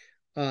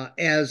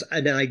 as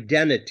an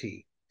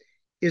identity,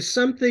 is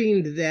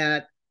something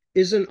that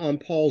isn't on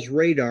Paul's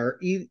radar,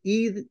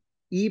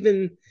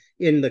 even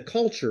in the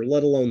culture,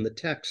 let alone the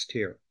text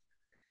here.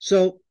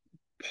 So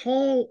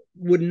Paul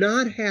would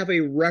not have a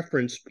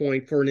reference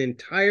point for an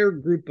entire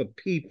group of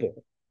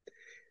people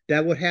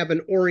that would have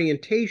an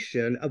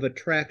orientation of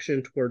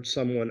attraction towards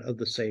someone of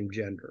the same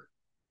gender.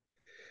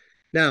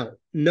 Now,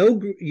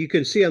 you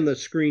can see on the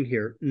screen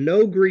here,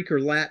 no Greek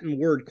or Latin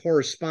word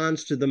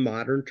corresponds to the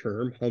modern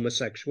term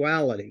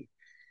homosexuality.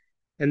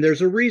 And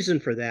there's a reason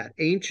for that.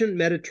 Ancient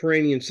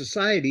Mediterranean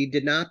society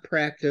did not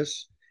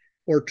practice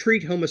or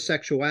treat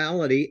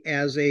homosexuality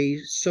as a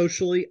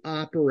socially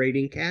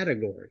operating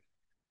category.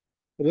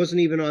 It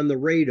wasn't even on the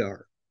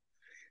radar.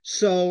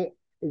 So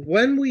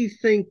when we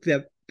think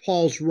that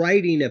Paul's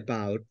writing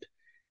about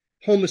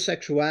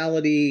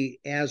homosexuality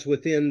as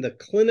within the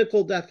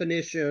clinical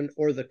definition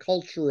or the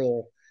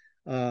cultural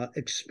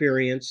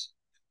experience,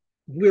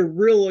 we're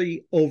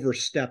really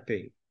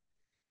overstepping.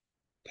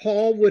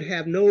 Paul would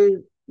have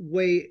no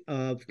way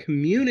of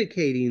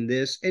communicating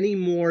this any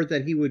more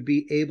than he would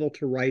be able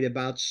to write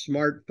about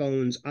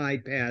smartphones,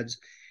 iPads,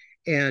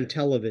 and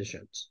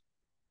televisions.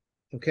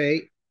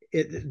 Okay?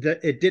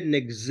 It didn't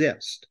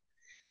exist.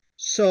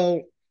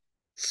 So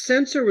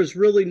since there was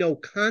really no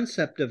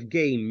concept of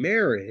gay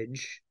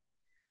marriage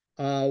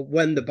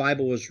when the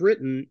Bible was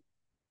written,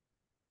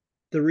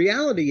 the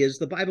reality is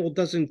the Bible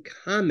doesn't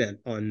comment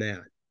on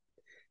that.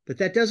 But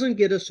that doesn't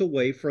get us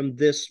away from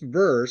this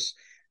verse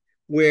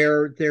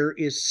where there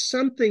is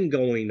something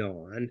going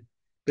on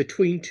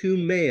between two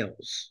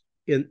males.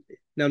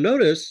 Now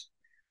notice,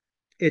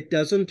 it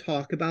doesn't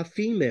talk about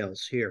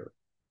females here.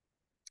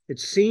 It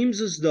seems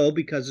as though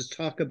because it's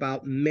talk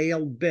about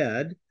male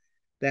bed,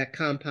 that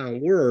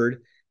compound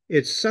word,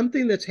 it's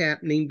something that's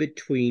happening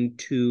between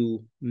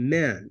two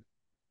men.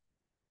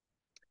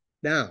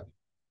 Now,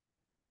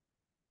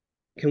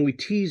 can we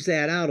tease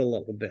that out a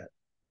little bit?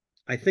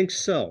 I think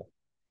so.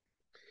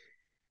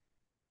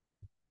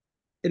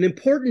 An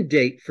important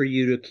date for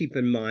you to keep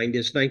in mind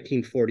is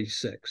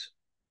 1946.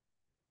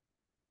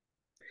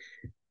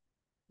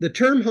 The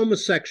term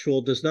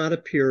homosexual does not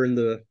appear in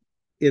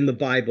the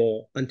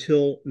Bible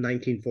until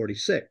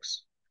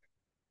 1946.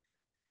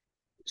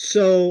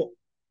 So,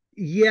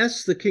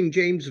 yes, the King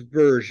James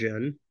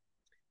Version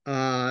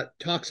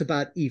talks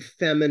about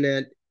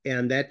effeminate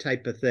and that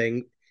type of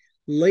thing.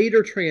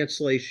 Later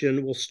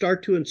translation will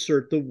start to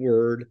insert the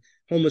word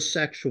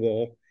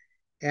homosexual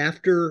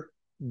after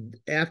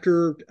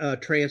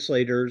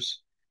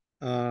translators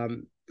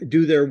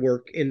do their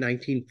work in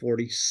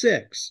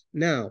 1946.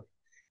 Now,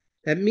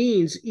 that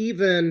means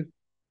even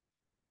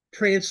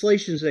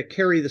translations that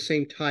carry the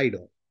same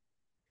title.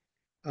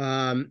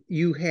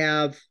 You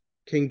have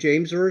King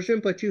James Version,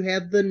 but you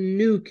have the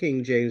New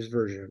King James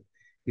Version.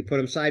 You put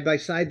them side by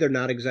side, they're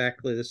not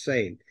exactly the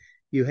same.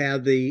 You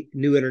have the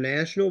New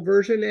International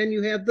Version and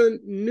you have the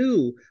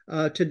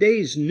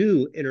today's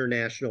New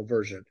International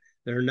Version.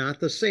 They're not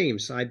the same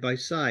side by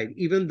side,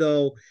 even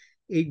though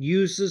it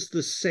uses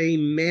the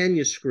same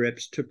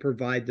manuscripts to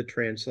provide the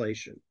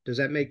translation. Does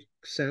that make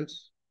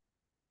sense?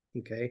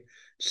 Okay.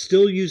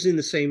 Still using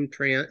the same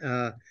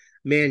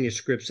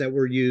manuscripts that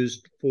were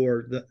used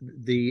for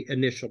the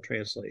initial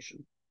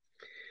translation.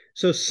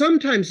 So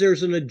sometimes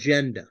there's an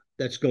agenda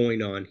that's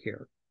going on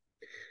here.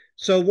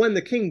 So when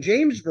the King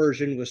James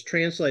Version was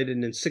translated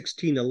in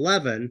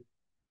 1611,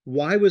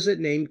 why was it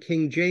named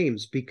King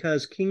James?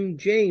 Because King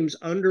James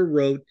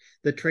underwrote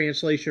the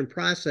translation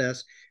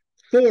process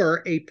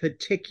for a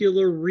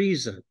particular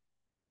reason.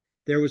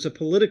 There was a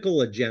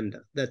political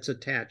agenda that's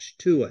attached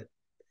to it.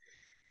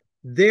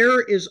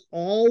 There is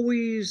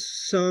always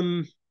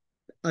some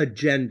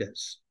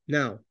agendas.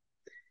 Now,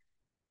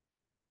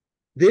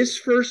 this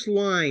first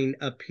line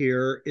up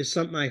here is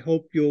something I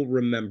hope you'll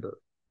remember.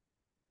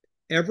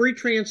 Every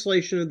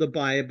translation of the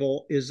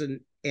Bible is an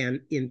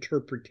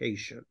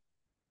interpretation.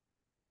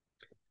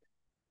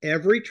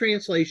 Every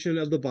translation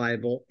of the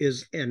Bible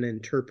is an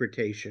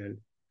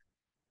interpretation.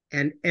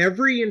 And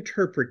every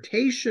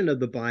interpretation of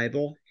the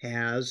Bible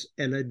has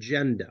an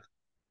agenda.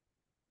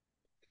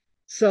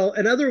 So,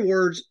 in other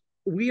words,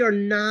 we are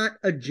not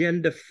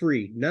agenda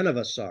free. None of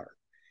us are.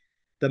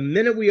 The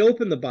minute we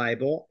open the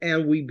Bible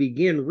and we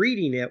begin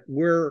reading it,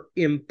 we're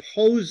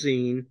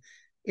imposing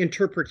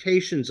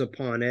interpretations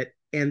upon it.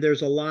 And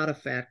there's a lot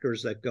of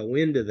factors that go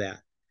into that.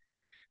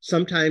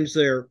 Sometimes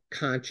they're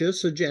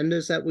conscious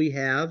agendas that we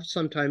have.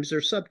 Sometimes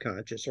they're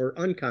subconscious or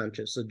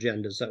unconscious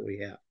agendas that we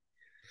have.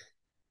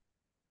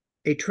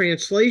 A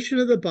translation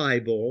of the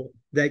Bible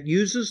that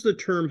uses the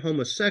term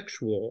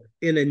homosexual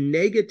in a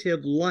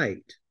negative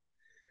light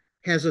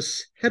has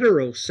a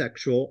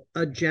heterosexual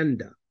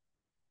agenda.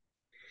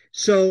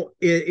 So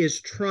it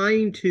is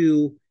trying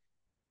to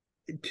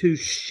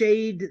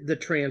shade the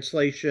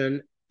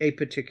translation a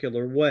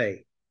particular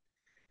way.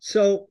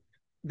 So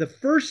the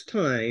first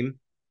time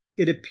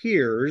it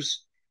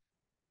appears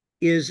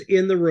is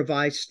in the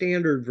Revised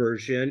Standard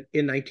Version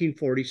in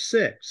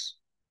 1946.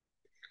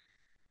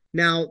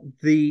 Now,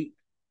 the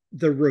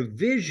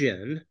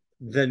revision,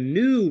 the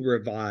new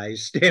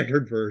Revised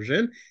Standard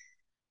Version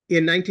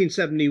in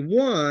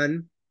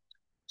 1971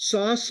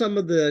 saw some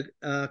of the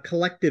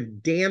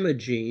collective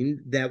damaging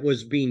that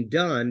was being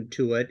done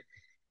to it,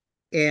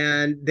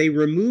 and they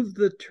removed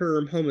the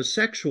term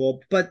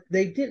homosexual, but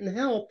they didn't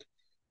help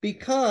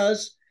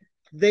because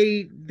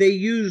they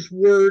used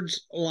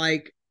words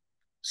like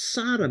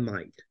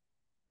sodomite.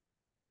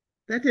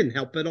 That didn't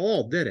help at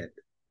all, did it?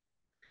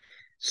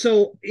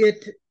 So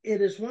it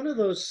is one of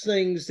those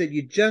things that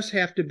you just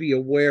have to be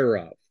aware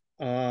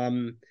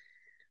of.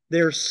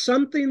 There's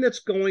something that's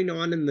going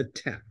on in the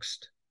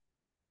text.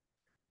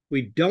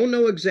 We don't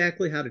know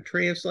exactly how to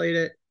translate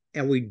it,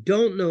 and we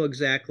don't know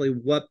exactly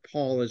what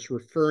Paul is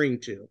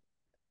referring to.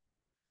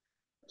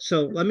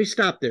 So let me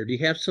stop there. Do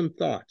you have some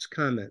thoughts,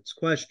 comments,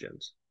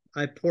 questions?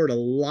 I poured a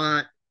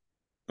lot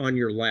on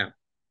your lap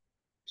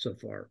so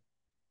far.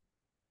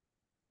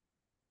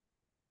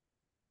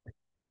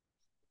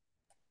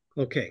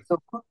 Okay.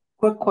 So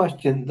quick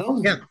question.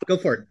 Yeah, go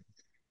for it.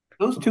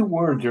 Those two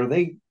words,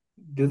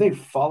 do they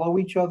follow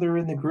each other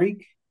in the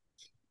Greek?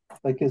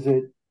 Like, is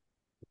it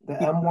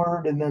the M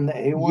word and then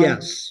the A word?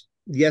 Yes.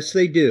 Yes,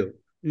 they do.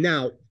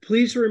 Now,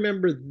 please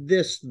remember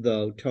this,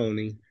 though,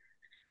 Tony.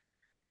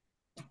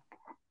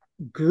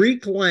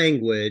 Greek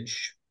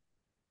language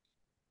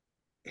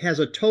has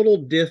a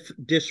total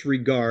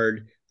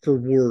disregard for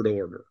word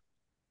order.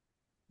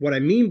 What I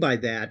mean by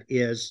that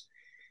is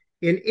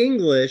in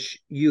English,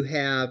 you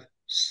have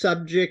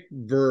subject,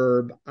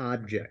 verb,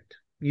 object,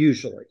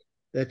 usually.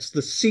 That's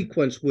the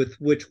sequence with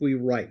which we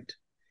write.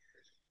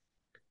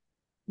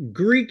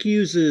 Greek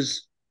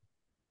uses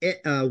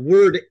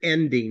word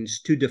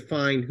endings to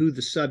define who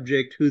the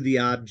subject, who the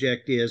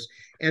object is.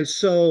 And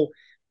so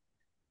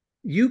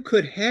you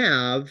could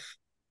have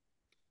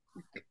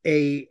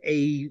a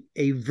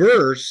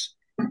verse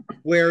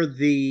where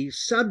the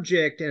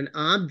subject and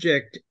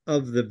object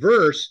of the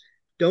verse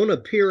don't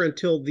appear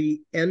until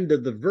the end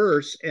of the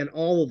verse, and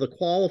all of the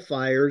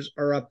qualifiers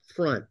are up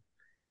front.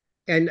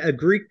 And a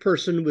Greek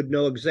person would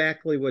know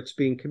exactly what's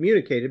being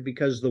communicated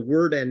because the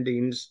word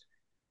endings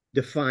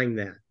define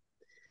that.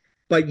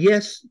 But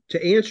yes,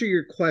 to answer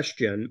your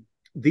question,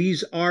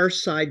 these are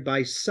side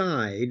by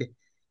side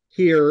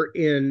here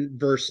in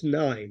verse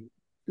 9.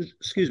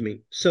 Excuse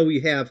me. So we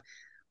have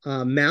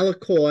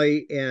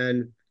Malakoi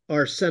and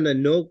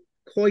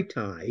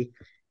Arsenokoitai.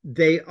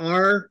 They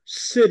are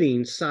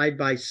sitting side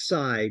by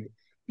side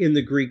in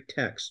the Greek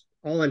text.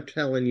 All I'm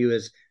telling you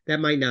is that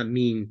might not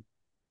mean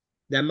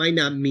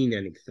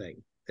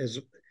anything,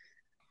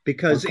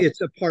 because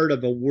it's a part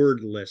of a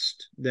word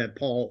list that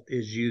Paul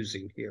is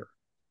using here.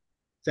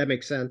 Does that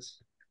make sense?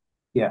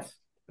 Yes,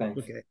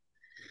 thanks. Okay.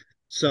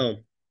 So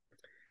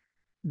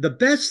the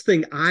best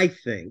thing, I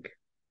think,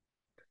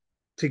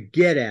 to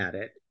get at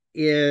it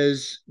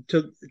is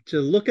to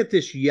look at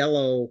this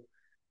yellow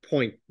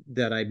point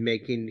that I'm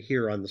making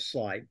here on the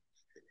slide.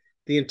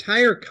 The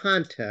entire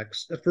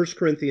context of 1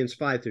 Corinthians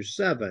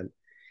 5-7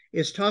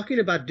 is talking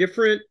about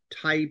different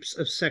types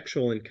of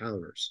sexual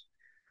encounters.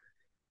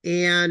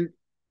 And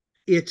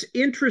it's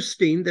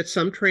interesting that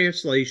some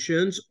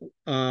translations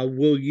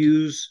will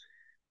use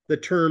the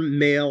term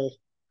male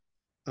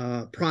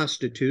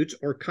prostitutes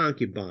or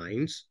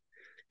concubines.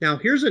 Now,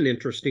 here's an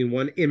interesting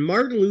one. In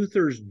Martin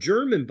Luther's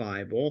German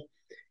Bible,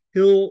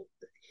 he'll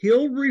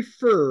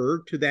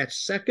refer to that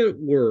second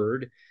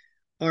word,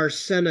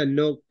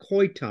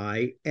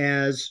 arsenokoitai,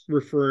 as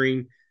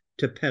referring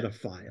to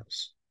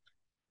pedophiles.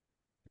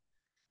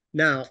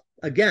 Now,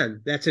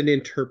 again, that's an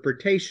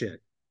interpretation.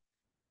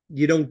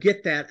 You don't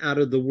get that out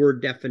of the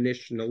word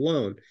definition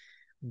alone.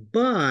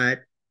 But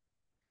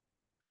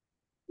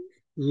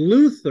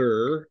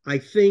Luther, I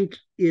think,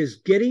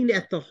 is getting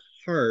at the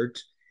heart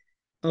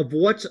of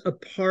what's a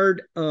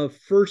part of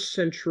first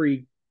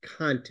century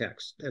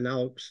context. And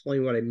I'll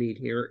explain what I mean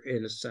here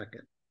in a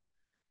second.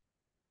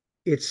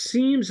 It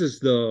seems as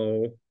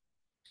though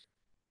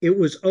it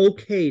was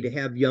okay to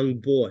have young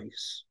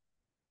boys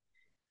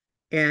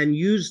and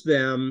use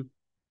them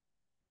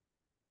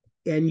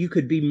and you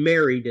could be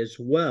married as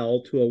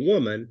well to a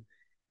woman.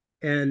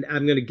 And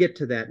I'm going to get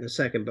to that in a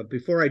second. But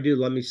before I do,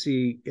 let me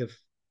see if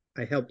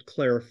I helped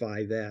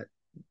clarify that.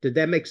 Did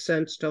that make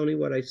sense, Tony,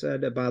 what I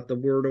said about the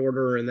word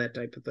order and that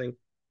type of thing?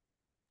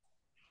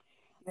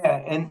 Yeah,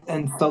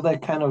 and so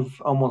that kind of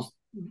almost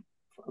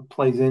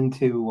plays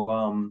into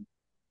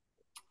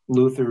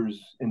Luther's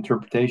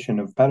interpretation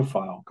of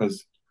pedophile,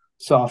 because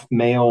soft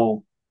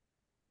male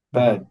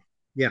bed.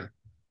 Yeah.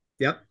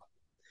 Yep.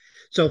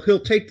 So he'll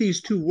take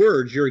these two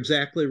words, you're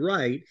exactly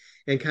right,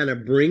 and kind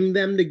of bring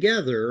them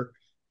together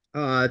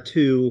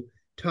to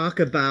talk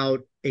about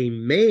a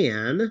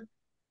man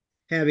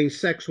having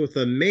sex with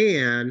a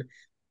man,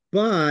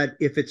 but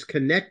if it's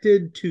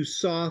connected to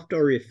soft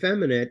or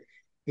effeminate,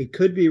 it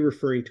could be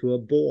referring to a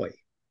boy.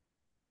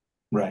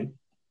 Right.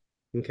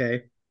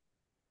 Okay.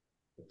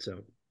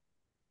 So,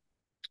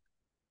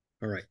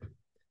 all right.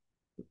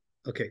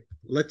 Okay.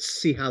 Let's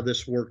see how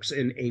this works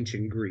in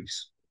ancient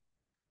Greece.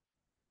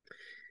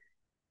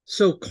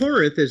 So,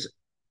 Corinth is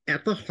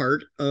at the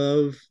heart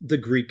of the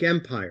Greek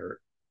Empire.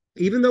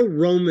 Even though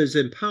Rome is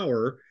in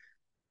power,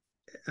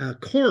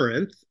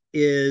 Corinth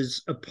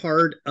is a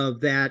part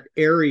of that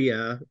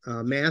area,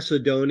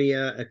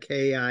 Macedonia,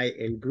 Achaia,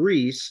 and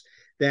Greece,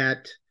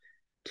 that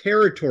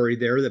territory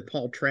there that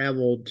Paul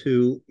traveled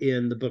to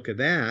in the book of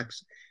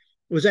Acts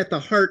was at the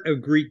heart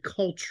of Greek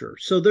culture.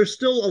 So there's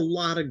still a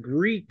lot of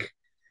Greek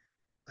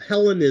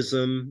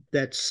Hellenism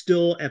that's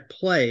still at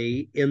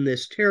play in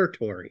this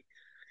territory.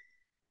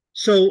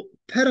 So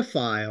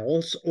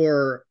pedophiles,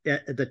 or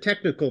the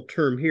technical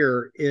term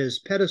here is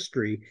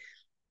pedestry,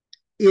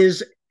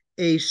 is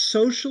a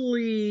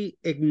socially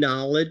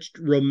acknowledged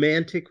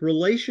romantic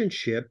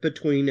relationship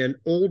between an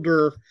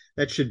older,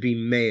 that should be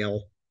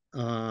male,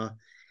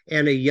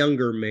 and a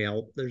younger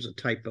male. There's a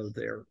typo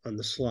there on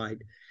the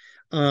slide.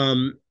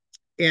 And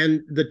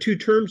the two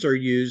terms are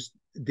used,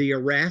 the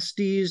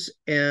Erastes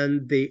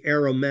and the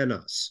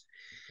Eromenos.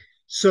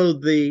 So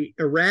the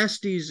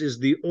Erastes is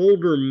the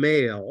older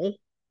male,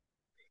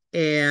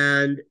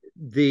 and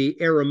the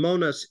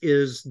Eromenos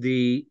is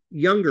the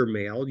younger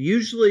male,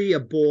 usually a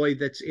boy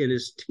that's in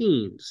his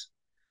teens.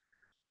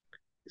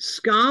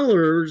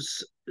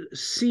 Scholars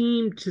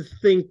seem to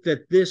think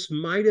that this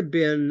might have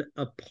been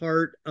a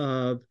part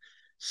of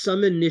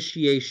some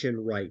initiation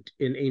rite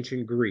in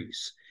ancient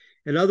Greece.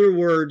 In other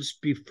words,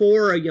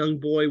 before a young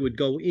boy would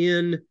go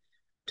in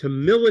to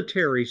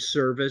military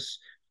service,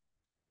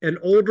 an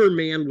older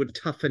man would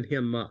toughen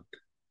him up.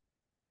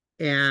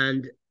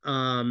 And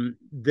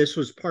this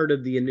was part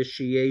of the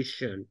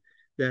initiation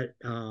that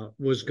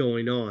was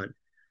going on.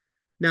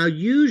 Now,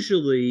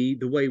 usually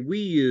the way we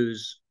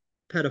use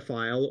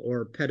pedophile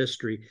or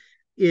pedestry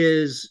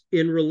is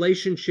in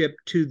relationship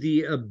to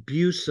the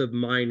abuse of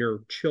minor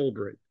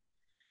children.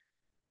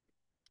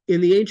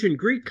 In the ancient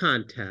Greek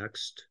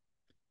context,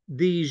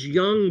 these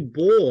young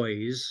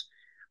boys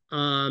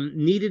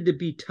needed to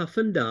be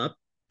toughened up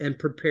and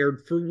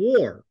prepared for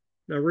war.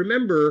 Now,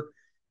 remember,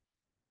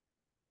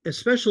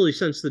 especially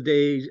since the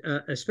days,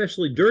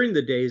 especially during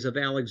the days of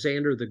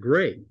Alexander the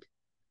Great,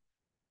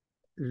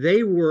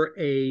 they were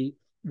a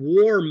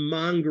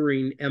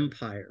warmongering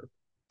empire.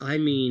 I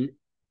mean,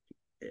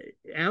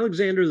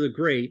 Alexander the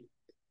Great,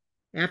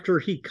 after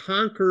he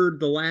conquered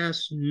the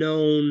last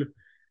known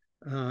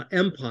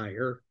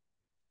empire,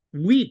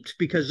 wept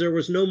because there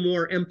was no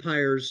more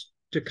empires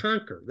to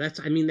conquer. That's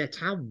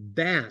how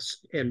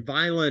vast and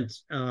violent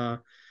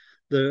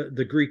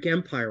the Greek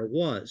Empire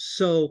was.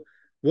 So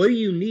what do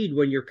you need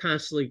when you're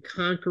constantly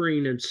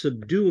conquering and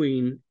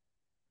subduing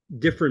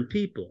different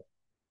people?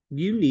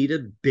 You need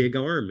a big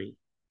army,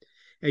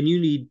 and you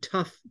need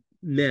tough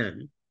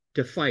men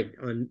to fight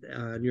on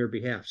your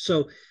behalf.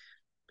 So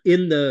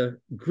in the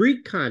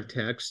Greek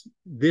context,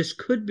 this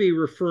could be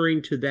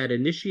referring to that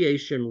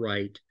initiation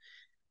rite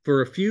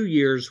for a few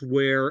years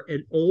where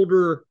an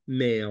older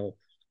male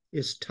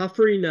is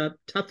toughening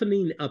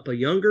up a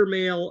younger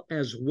male,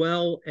 as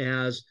well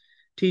as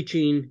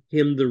teaching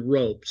him the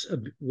ropes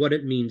of what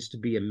it means to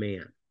be a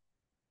man.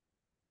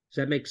 Does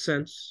that make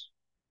sense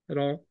at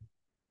all?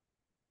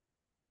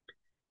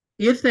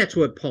 If that's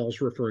what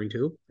Paul's referring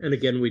to, and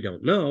again, we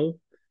don't know,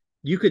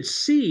 you could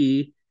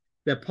see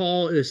that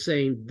Paul is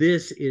saying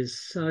this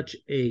is such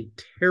a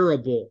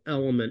terrible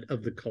element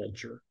of the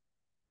culture.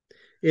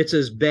 It's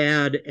as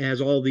bad as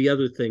all the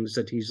other things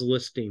that he's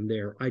listing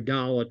there,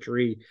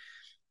 idolatry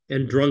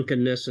and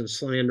drunkenness and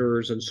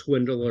slanderers and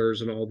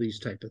swindlers and all these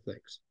type of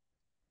things.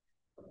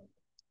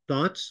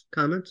 Thoughts,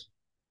 comments?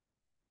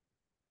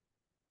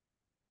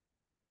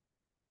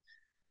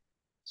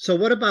 So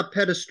what about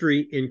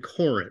pedestry in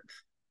Corinth?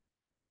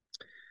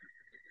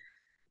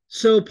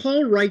 So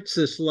Paul writes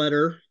this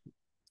letter,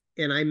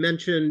 and I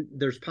mentioned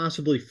there's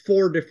possibly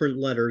 4 different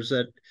letters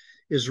that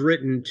is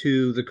written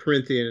to the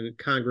Corinthian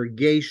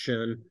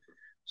congregation.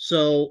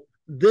 So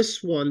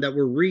this one that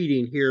we're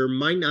reading here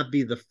might not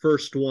be the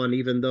first one,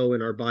 even though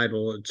in our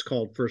Bible it's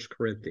called First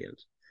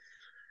Corinthians.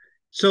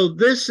 So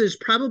this is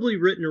probably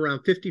written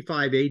around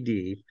 55 AD.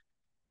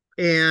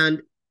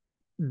 And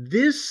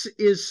this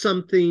is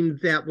something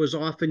that was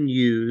often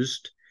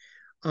used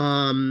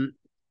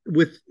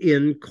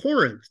within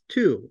Corinth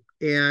too.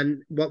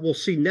 And what we'll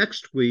see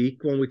next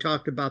week when we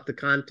talk about the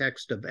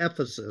context of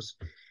Ephesus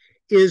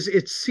is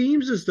it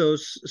seems as though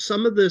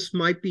some of this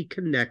might be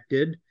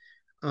connected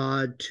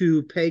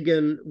to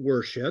pagan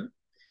worship.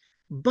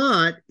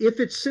 But if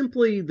it's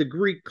simply the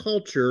Greek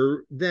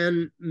culture,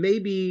 then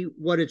maybe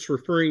what it's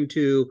referring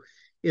to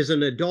is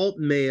an adult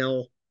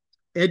male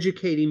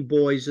educating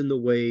boys in the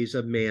ways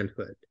of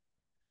manhood.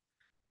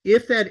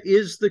 If that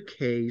is the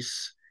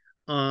case,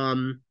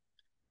 one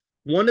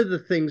of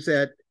the things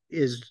that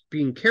is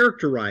being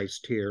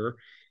characterized here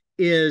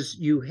is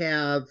you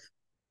have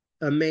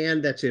a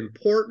man that's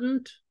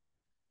important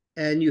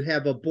and you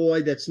have a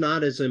boy that's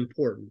not as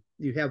important.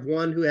 You have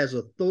one who has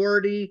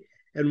authority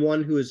and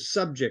one who is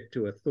subject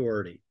to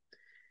authority.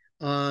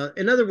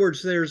 In other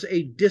words, there's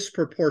a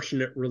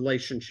disproportionate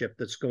relationship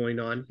that's going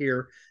on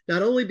here,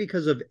 not only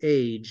because of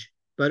age,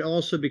 but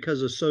also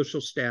because of social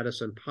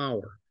status and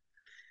power.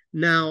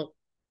 Now,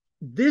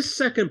 this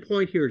second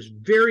point here is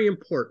very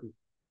important.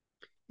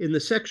 In the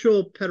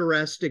sexual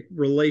pederastic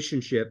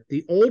relationship,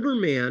 the older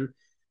man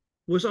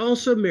was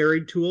also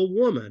married to a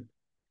woman,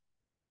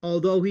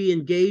 although he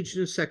engaged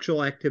in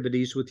sexual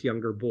activities with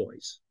younger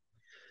boys.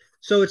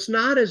 So it's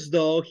not as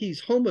though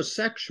he's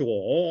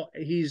homosexual,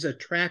 he's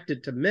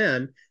attracted to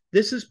men.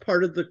 This is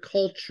part of the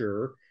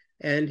culture,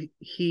 and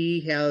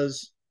he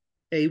has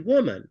a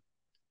woman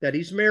that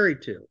he's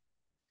married to.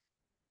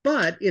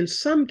 But in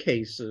some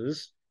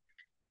cases,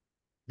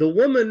 the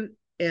woman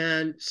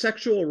and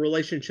sexual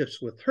relationships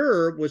with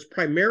her was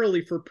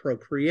primarily for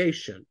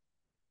procreation,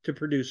 to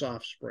produce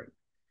offspring.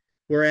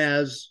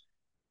 Whereas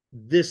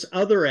this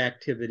other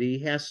activity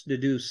has to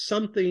do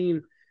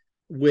something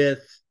with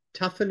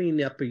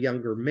toughening up a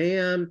younger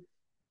man,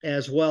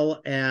 as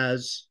well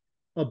as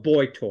a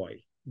boy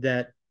toy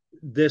that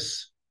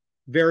this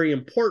very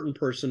important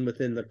person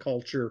within the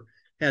culture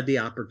had the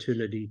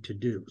opportunity to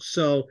do.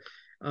 So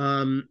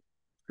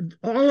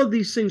all of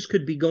these things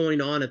could be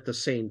going on at the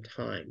same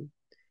time.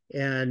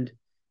 And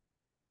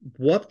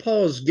what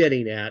Paul is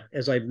getting at,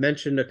 as I've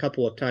mentioned a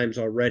couple of times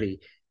already,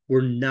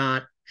 we're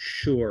not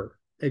sure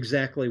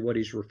exactly what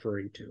he's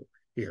referring to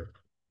here.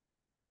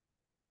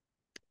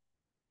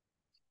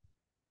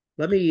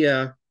 Let me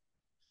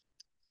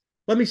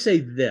say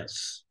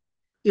this.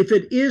 If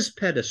it is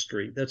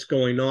pedestry that's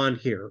going on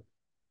here,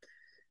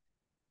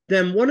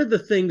 then one of the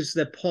things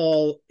that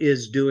Paul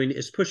is doing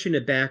is pushing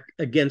it back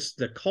against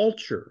the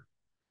culture.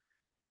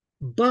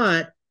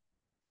 But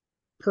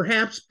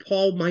perhaps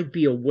Paul might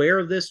be aware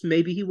of this.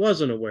 Maybe he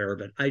wasn't aware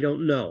of it. I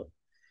don't know.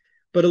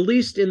 But at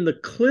least in the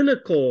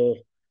clinical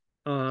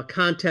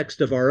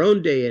context of our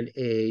own day and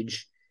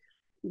age,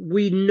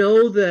 we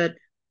know that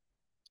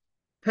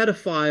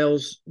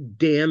pedophiles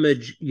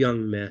damage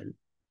young men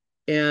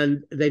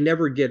and they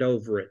never get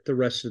over it the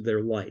rest of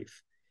their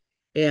life.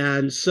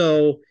 And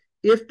so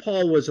if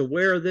Paul was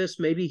aware of this,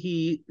 maybe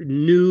he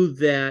knew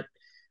that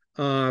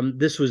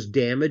this was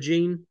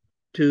damaging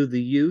to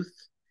the youth,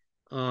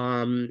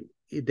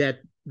 that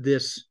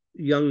this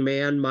young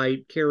man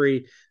might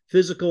carry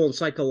physical and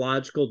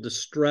psychological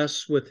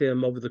distress with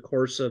him over the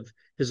course of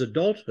his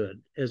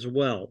adulthood as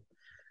well.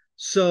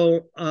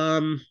 So,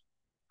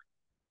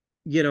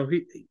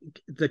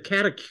 the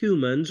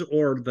catechumens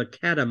or the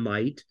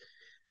catamite,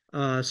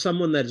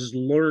 someone that is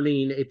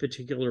learning a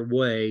particular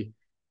way,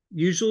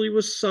 usually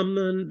was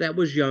someone that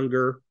was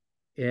younger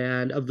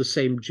and of the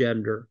same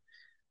gender.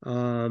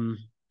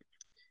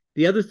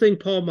 The other thing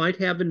Paul might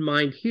have in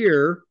mind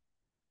here,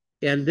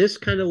 and this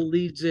kind of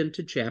leads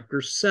into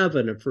chapter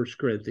 7 of 1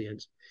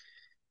 Corinthians,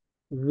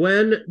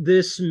 when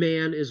this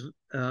man is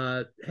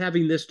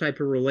having this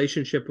type of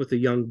relationship with a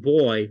young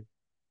boy,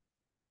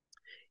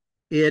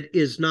 it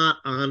is not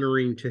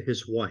honoring to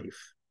his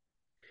wife,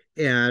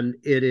 and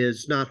it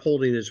is not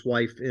holding his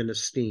wife in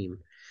esteem.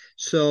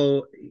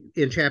 So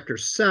in chapter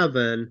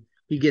 7,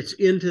 he gets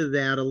into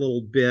that a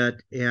little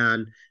bit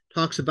and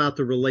talks about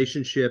the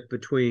relationship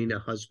between a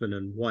husband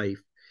and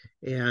wife,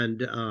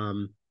 and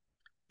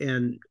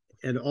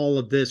all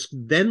of this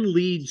then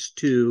leads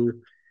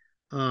to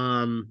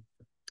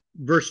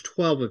verse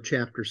 12 of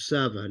chapter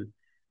 7.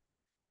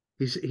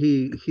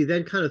 He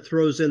then kind of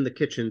throws in the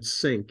kitchen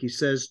sink. He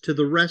says, "To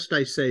the rest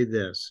I say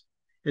this,"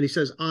 and he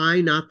says,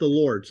 "I, not the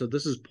Lord." So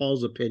this is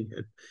Paul's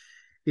opinion.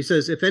 He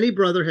says, "If any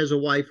brother has a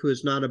wife who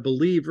is not a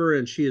believer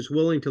and she is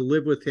willing to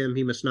live with him,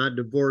 he must not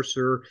divorce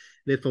her.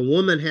 And if a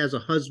woman has a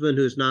husband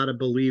who is not a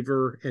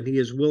believer and he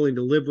is willing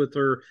to live with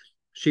her,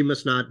 she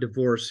must not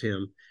divorce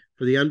him.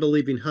 For the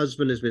unbelieving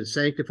husband has been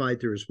sanctified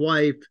through his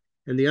wife,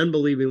 and the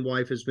unbelieving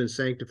wife has been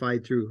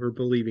sanctified through her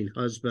believing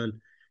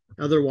husband.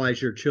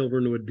 Otherwise, your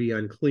children would be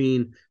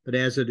unclean, but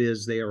as it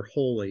is, they are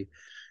holy."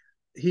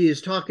 He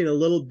is talking a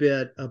little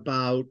bit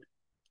about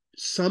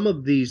some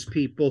of these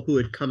people who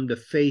had come to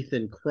faith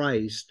in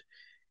Christ,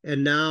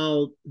 and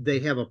now they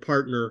have a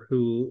partner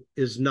who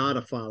is not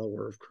a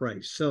follower of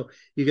Christ. So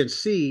you can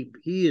see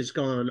he has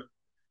gone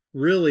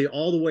really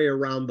all the way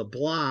around the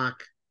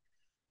block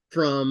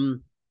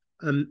from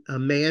a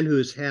man who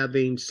is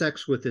having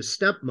sex with his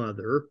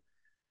stepmother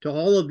to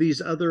all of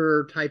these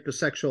other type of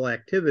sexual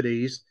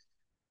activities,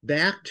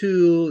 back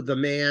to the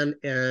man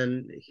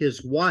and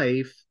his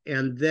wife,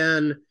 and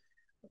then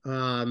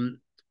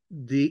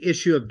the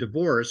issue of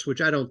divorce,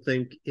 which I don't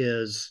think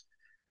is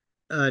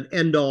an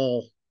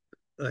end-all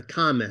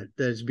comment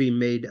that is being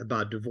made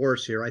about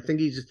divorce here. I think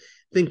he's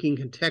thinking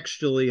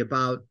contextually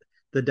about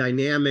the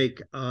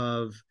dynamic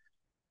of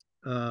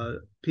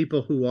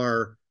people who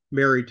are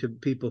married to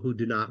people who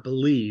do not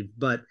believe.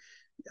 But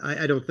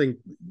I don't think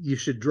you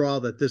should draw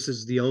that this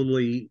is the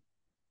only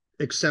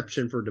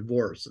exception for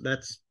divorce.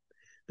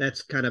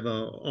 That's kind of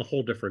a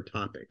whole different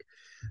topic.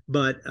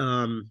 But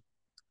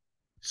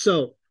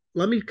so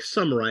let me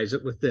summarize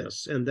it with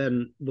this, and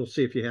then we'll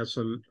see if you have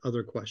some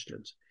other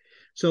questions.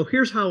 So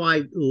here's how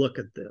I look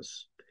at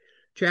this.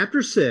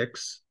 Chapter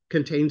 6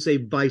 contains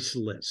a vice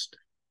list,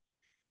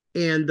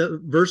 and the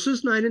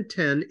verses 9 and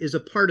 10 is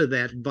a part of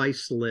that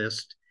vice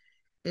list,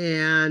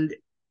 and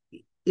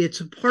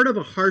it's a part of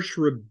a harsh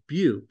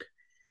rebuke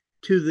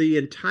to the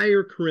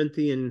entire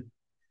Corinthian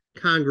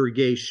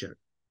congregation.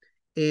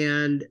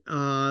 And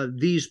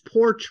these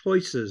poor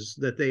choices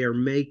that they are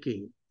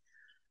making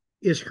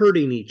is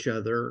hurting each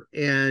other,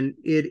 and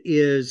it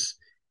is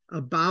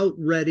about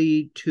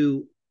ready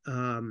to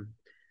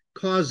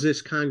cause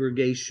this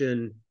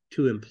congregation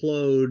to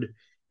implode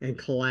and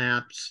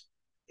collapse.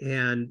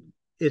 And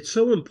it's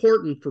so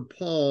important for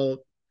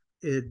Paul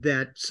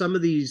that some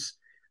of these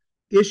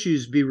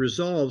issues be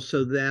resolved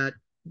so that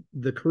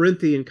the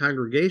Corinthian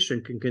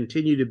congregation can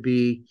continue to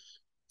be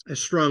a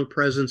strong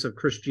presence of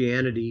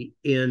Christianity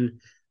in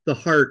the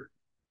heart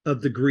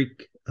of the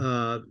Greek,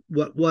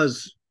 what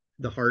was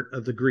the heart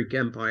of the Greek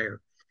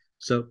Empire.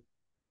 So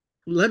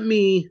let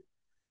me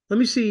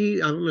see.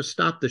 I'm going to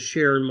stop the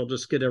share and we'll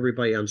just get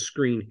everybody on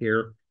screen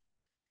here.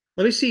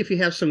 Let me see if you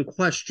have some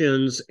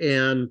questions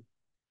and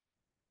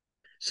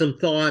some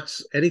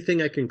thoughts,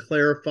 anything I can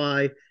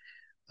clarify.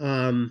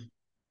 The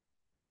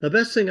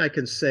best thing I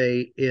can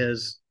say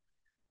is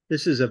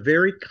this is a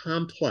very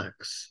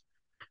complex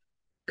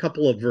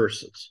couple of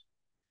verses,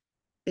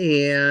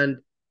 and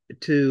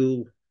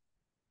to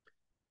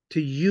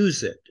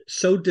use it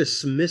so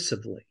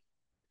dismissively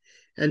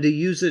and to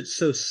use it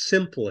so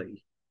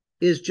simply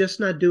is just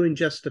not doing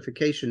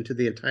justification to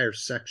the entire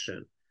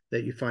section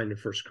that you find in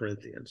 1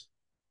 Corinthians.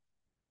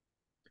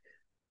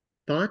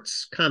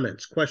 Thoughts,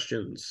 comments,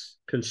 questions,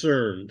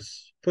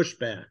 concerns,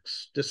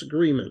 pushbacks,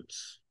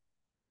 disagreements?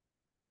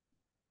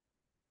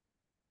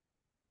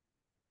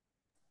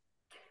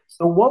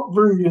 So what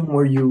version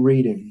were you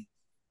reading?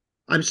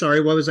 I'm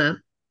sorry, what was that?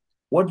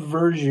 What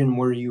version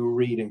were you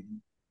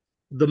reading?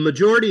 The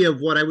majority of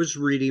what I was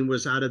reading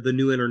was out of the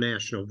New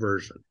International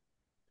Version.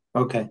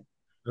 Okay.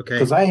 Okay.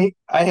 Because I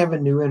have a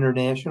New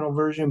International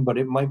Version, but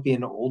it might be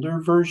an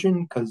older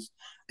version because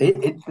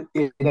it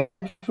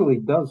actually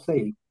does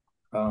say,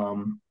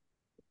 nope,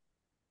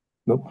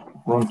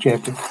 wrong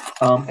chapter.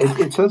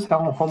 It says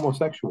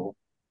homosexual.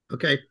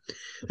 Okay.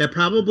 That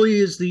probably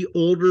is the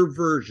older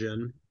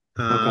version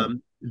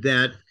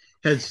that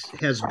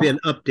has been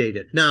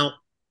updated. Now,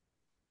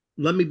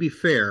 let me be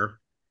fair.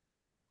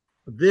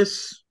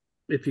 This,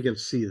 if you can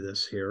see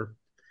this here,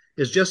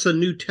 is just a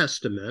New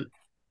Testament,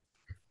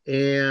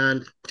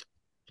 and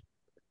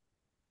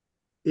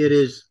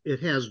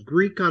it has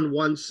Greek on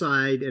one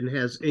side and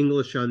has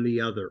English on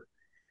the other.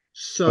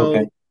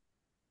 So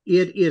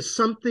it is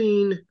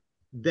something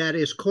that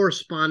is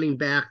corresponding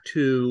back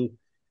to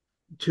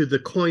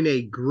the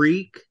Koine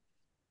Greek.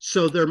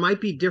 So there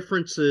might be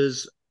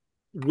differences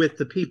with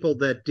the people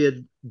that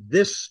did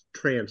this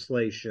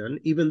translation,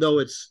 even though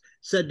it's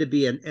said to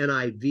be an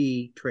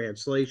NIV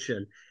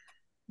translation.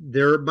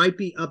 There might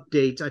be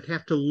updates. I'd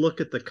have to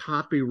look at the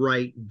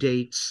copyright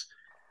dates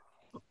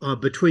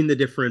between the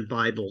different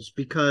Bibles,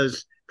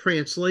 because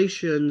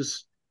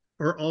translations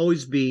are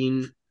always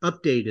being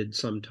updated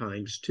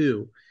sometimes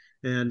too.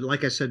 And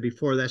like I said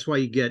before, that's why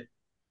you get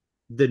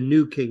the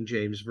New King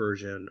James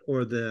Version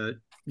or the,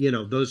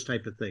 those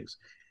type of things.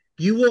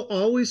 You will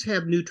always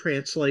have new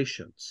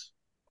translations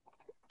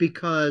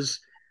because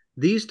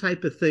these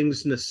type of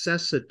things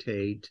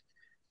necessitate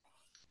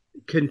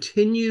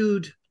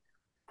continued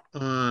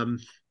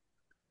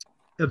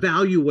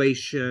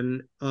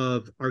evaluation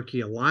of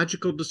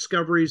archaeological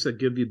discoveries that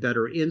give you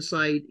better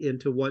insight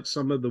into what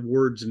some of the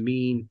words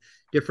mean,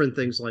 different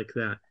things like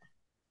that.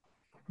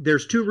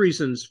 There's two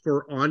reasons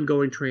for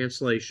ongoing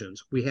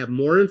translations. We have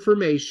more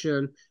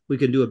information, we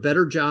can do a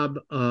better job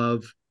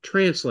of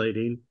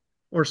translating,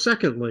 or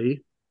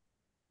secondly,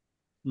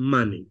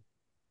 money.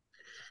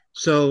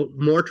 So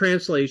more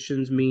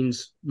translations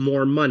means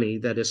more money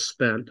that is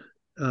spent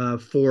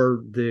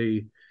for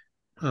the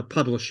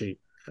publishing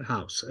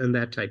house and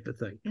that type of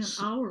thing. And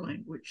our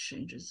language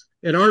changes.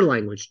 And our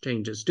language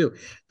changes too.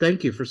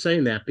 Thank you for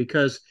saying that,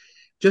 because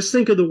just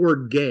think of the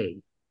word gay.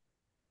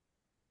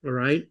 All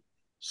right.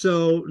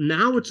 So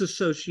now it's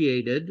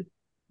associated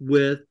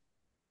with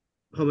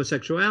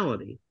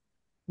homosexuality.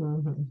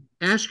 Mm-hmm.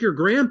 Ask your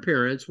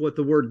grandparents what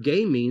the word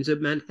gay means.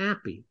 It meant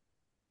happy.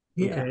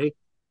 Yeah. Okay.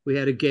 We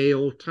had a gay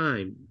old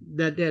time.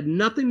 That had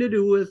nothing to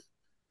do with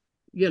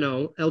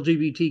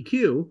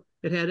LGBTQ.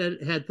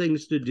 It had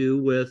things to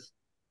do with,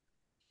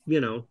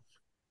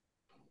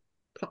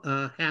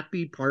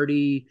 happy,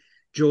 party,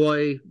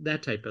 joy,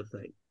 that type of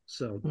thing.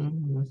 So,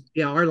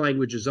 yeah, our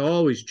language is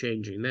always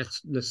changing. That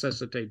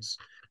necessitates.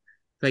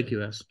 Thank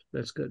you, Es.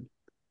 That's good.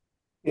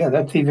 Yeah,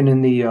 that's even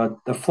in the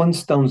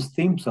Flintstones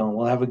theme song.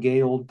 We'll have a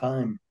gay old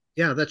time.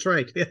 Yeah, that's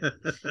right. Yeah.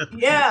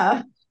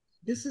 Yeah.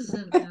 This is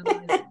an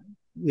NIV.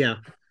 Yeah.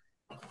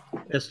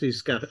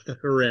 Sty's got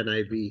her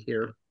NIV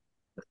here.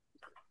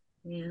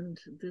 And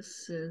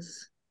this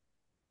is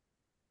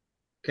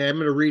Okay, I'm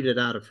going to read it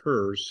out of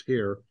hers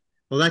here.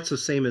 Well, that's the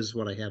same as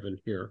what I have in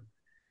here.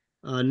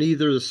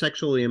 Neither the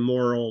sexually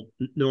immoral,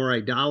 nor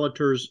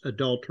idolaters,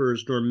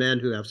 adulterers, nor men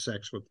who have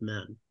sex with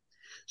men.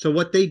 So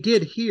what they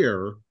did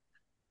here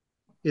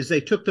is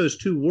they took those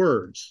two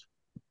words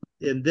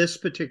in this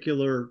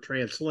particular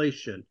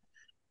translation.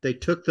 They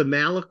took the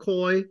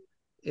malakoi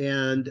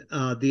and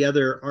the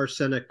other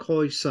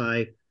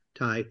arsenokoitai,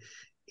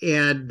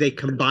 and they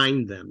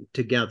combined them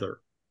together.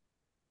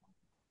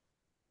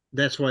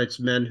 That's why it's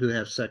men who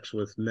have sex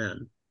with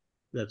men.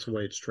 That's the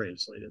way it's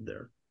translated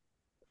there.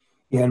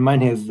 Yeah, and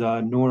mine has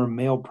nor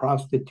male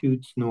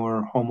prostitutes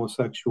nor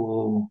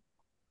homosexual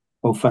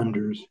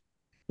offenders.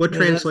 What Yeah,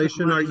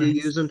 translation that's are what you mine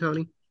is. using,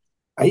 Tony?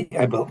 I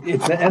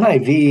it's the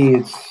NIV.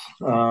 It's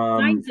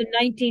Mine's in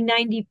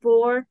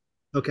 1994,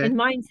 Okay. and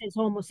mine says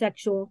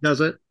homosexual.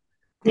 Does it?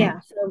 Yeah,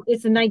 so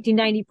it's a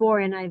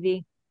 1994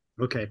 NIV.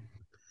 Okay.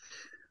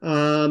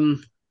 yeah,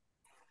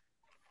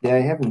 I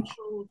haven't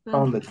sexual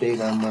found the offenders.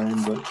 date on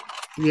mine, but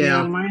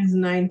Yeah, Yeah. mine's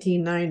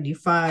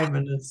 1995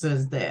 and it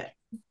says that.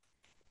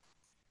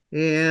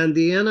 And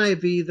the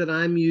NIV that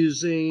I'm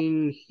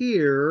using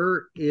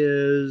here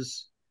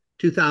is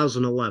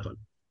 2011.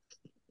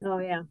 Oh,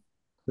 yeah.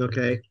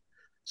 Okay.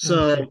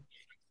 So, Okay.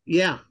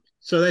 yeah.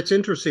 So that's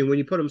interesting. When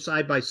you put them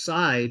side by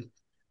side,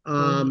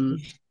 Mhm.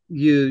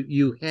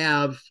 you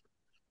have,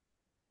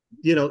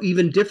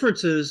 even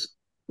differences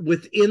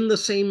within the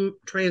same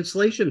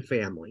translation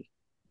family.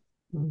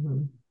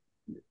 Mhm.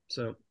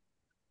 So,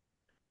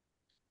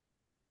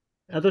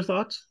 other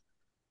thoughts?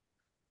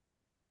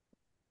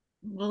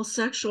 Well,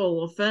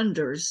 sexual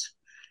offenders.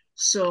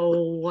 So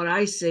what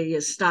I say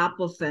is stop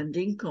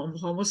offending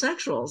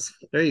homosexuals.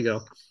 There you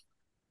go.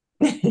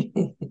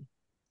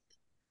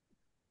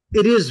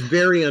 It is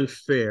very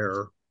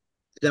unfair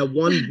that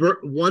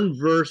one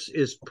verse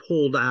is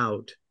pulled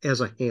out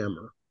as a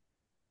hammer,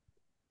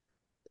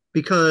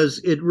 because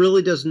it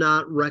really does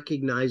not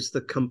recognize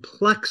the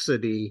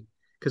complexity,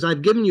 because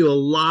I've given you a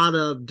lot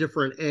of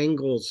different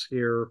angles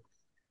here,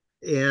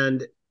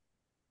 and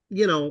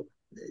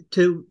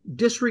to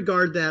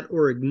disregard that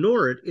or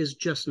ignore it is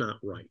just not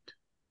right.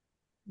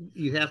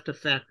 You have to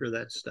factor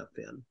that stuff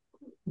in.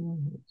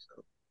 Mhm.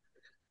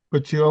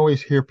 But you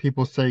always hear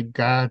people say,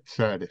 God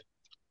said it.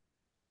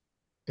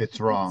 It's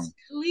wrong. It's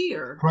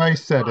clear.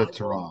 Christ said it's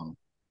Bible. wrong.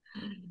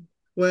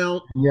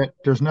 Well, And yet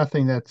there's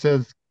nothing that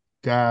says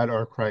God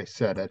or Christ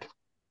said it.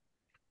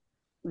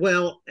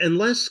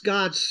 unless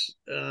God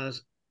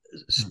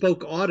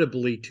spoke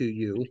audibly to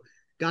you,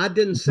 God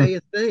didn't say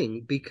a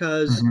thing,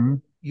 because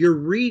you're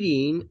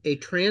reading a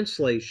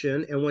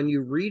translation, and when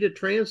you read a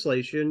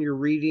translation, you're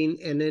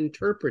reading an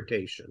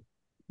interpretation.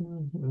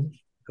 Mhm.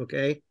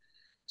 Okay.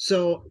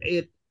 So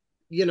it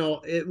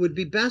would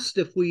be best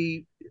if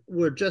we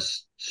were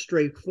just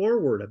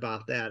straightforward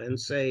about that and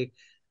say,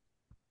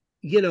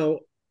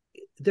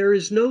 there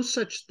is no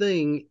such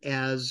thing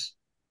as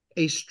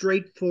a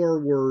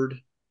straightforward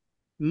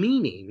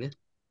meaning.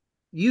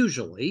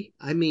 Usually,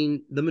 I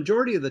mean, the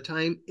majority of the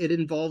time it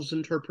involves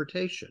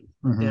interpretation.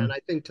 And I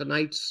think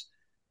tonight's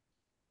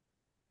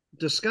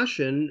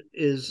discussion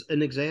is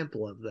an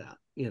example of that.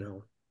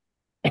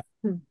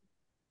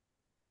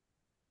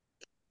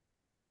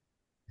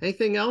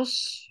 Anything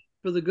else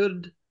for the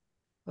good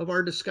of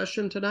our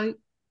discussion tonight?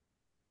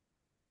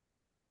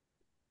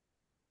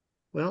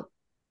 Well,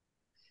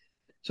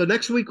 so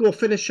next week we'll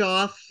finish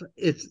off.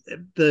 It's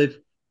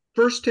the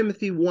 1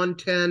 Timothy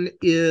 1:10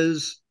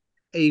 is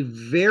a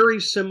very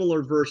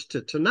similar verse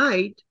to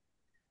tonight,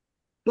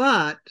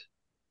 but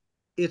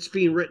it's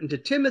being written to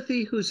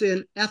Timothy, who's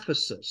in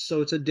Ephesus.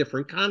 So it's a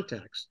different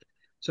context.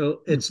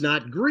 So it's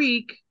not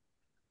Greek,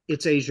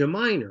 it's Asia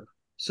Minor.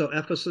 So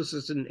Ephesus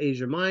is in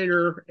Asia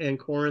Minor and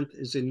Corinth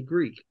is in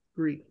Greece.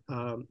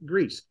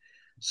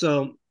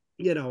 So,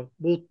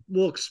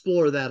 we'll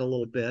explore that a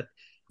little bit,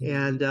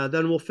 and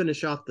then we'll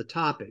finish off the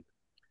topic.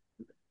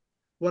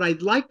 What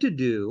I'd like to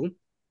do,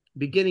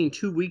 beginning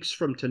 2 weeks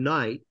from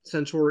tonight,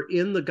 since we're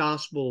in the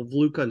Gospel of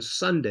Luke on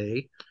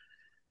Sunday,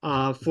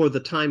 for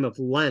the time of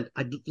Lent,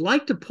 I'd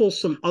like to pull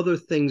some other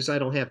things I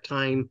don't have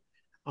time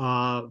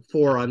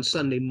for on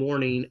Sunday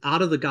morning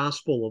out of the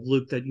Gospel of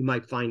Luke that you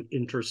might find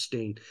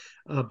interesting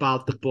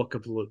about the book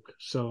of Luke.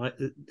 So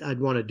I'd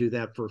want to do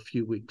that for a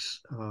few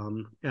weeks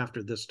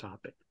after this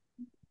topic.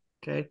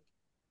 Okay.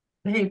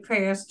 Hey,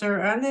 Pastor,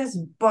 on this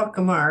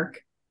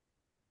bookmark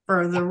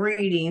for the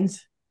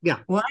readings,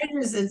 Yeah. why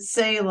does it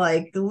say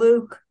like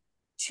Luke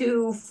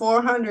 2,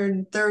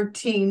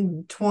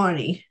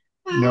 413:20?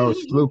 No,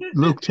 it's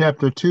Luke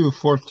chapter 2,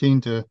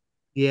 14 to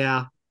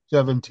Yeah.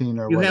 17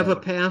 or You have a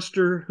whatever.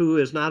 pastor who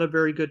is not a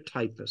very good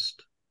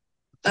typist.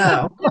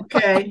 Oh,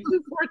 okay.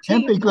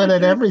 Can't be good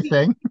at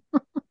everything.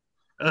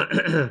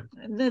 And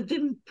then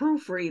didn't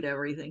proofread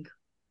everything.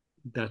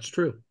 That's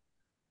true.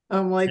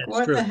 I'm like, That's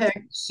what true. the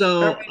heck?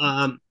 So,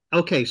 Are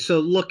okay, so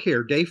look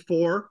here, day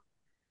 4,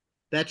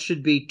 that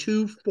should be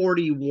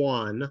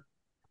 241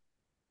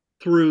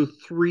 through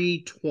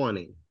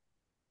 320.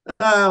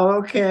 Oh,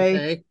 okay.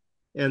 Okay.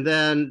 And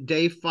then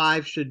day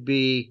 5 should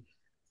be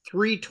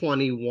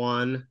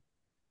 321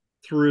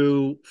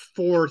 through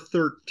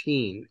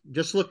 413.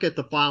 Just look at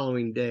the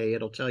following day.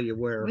 It'll tell you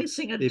where.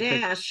 Missing a they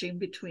picked- dash in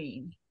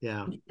between.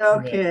 Yeah.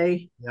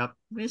 Okay. Yep.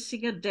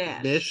 Missing a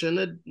dash.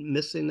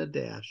 Missing a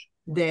dash.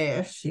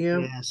 Dash. Yeah.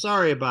 Yeah.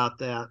 Sorry about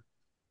that.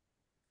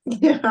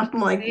 Yeah. I'm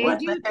like, Made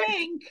what you the heck?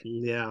 think.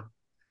 Yeah.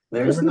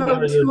 There's Never know no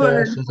where your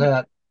 200. dash is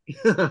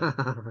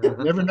at.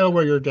 Never know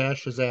where your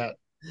dash is at.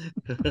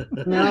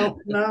 No,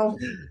 no.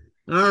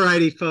 All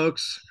righty,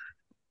 folks.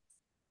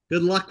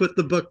 Good luck with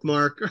the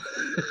bookmark.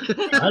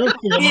 I don't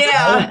see any, Yeah.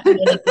 I don't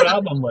see any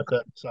problem with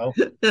it. So,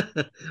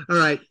 All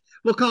right.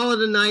 We'll call it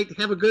a night.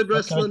 Have a good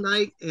rest Okay. of the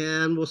night,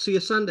 and we'll see you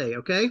Sunday,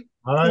 okay?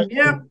 all right.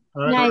 Yep.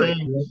 All right. Night.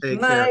 Thanks. Take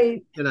care.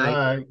 Night. Good night.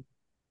 Bye.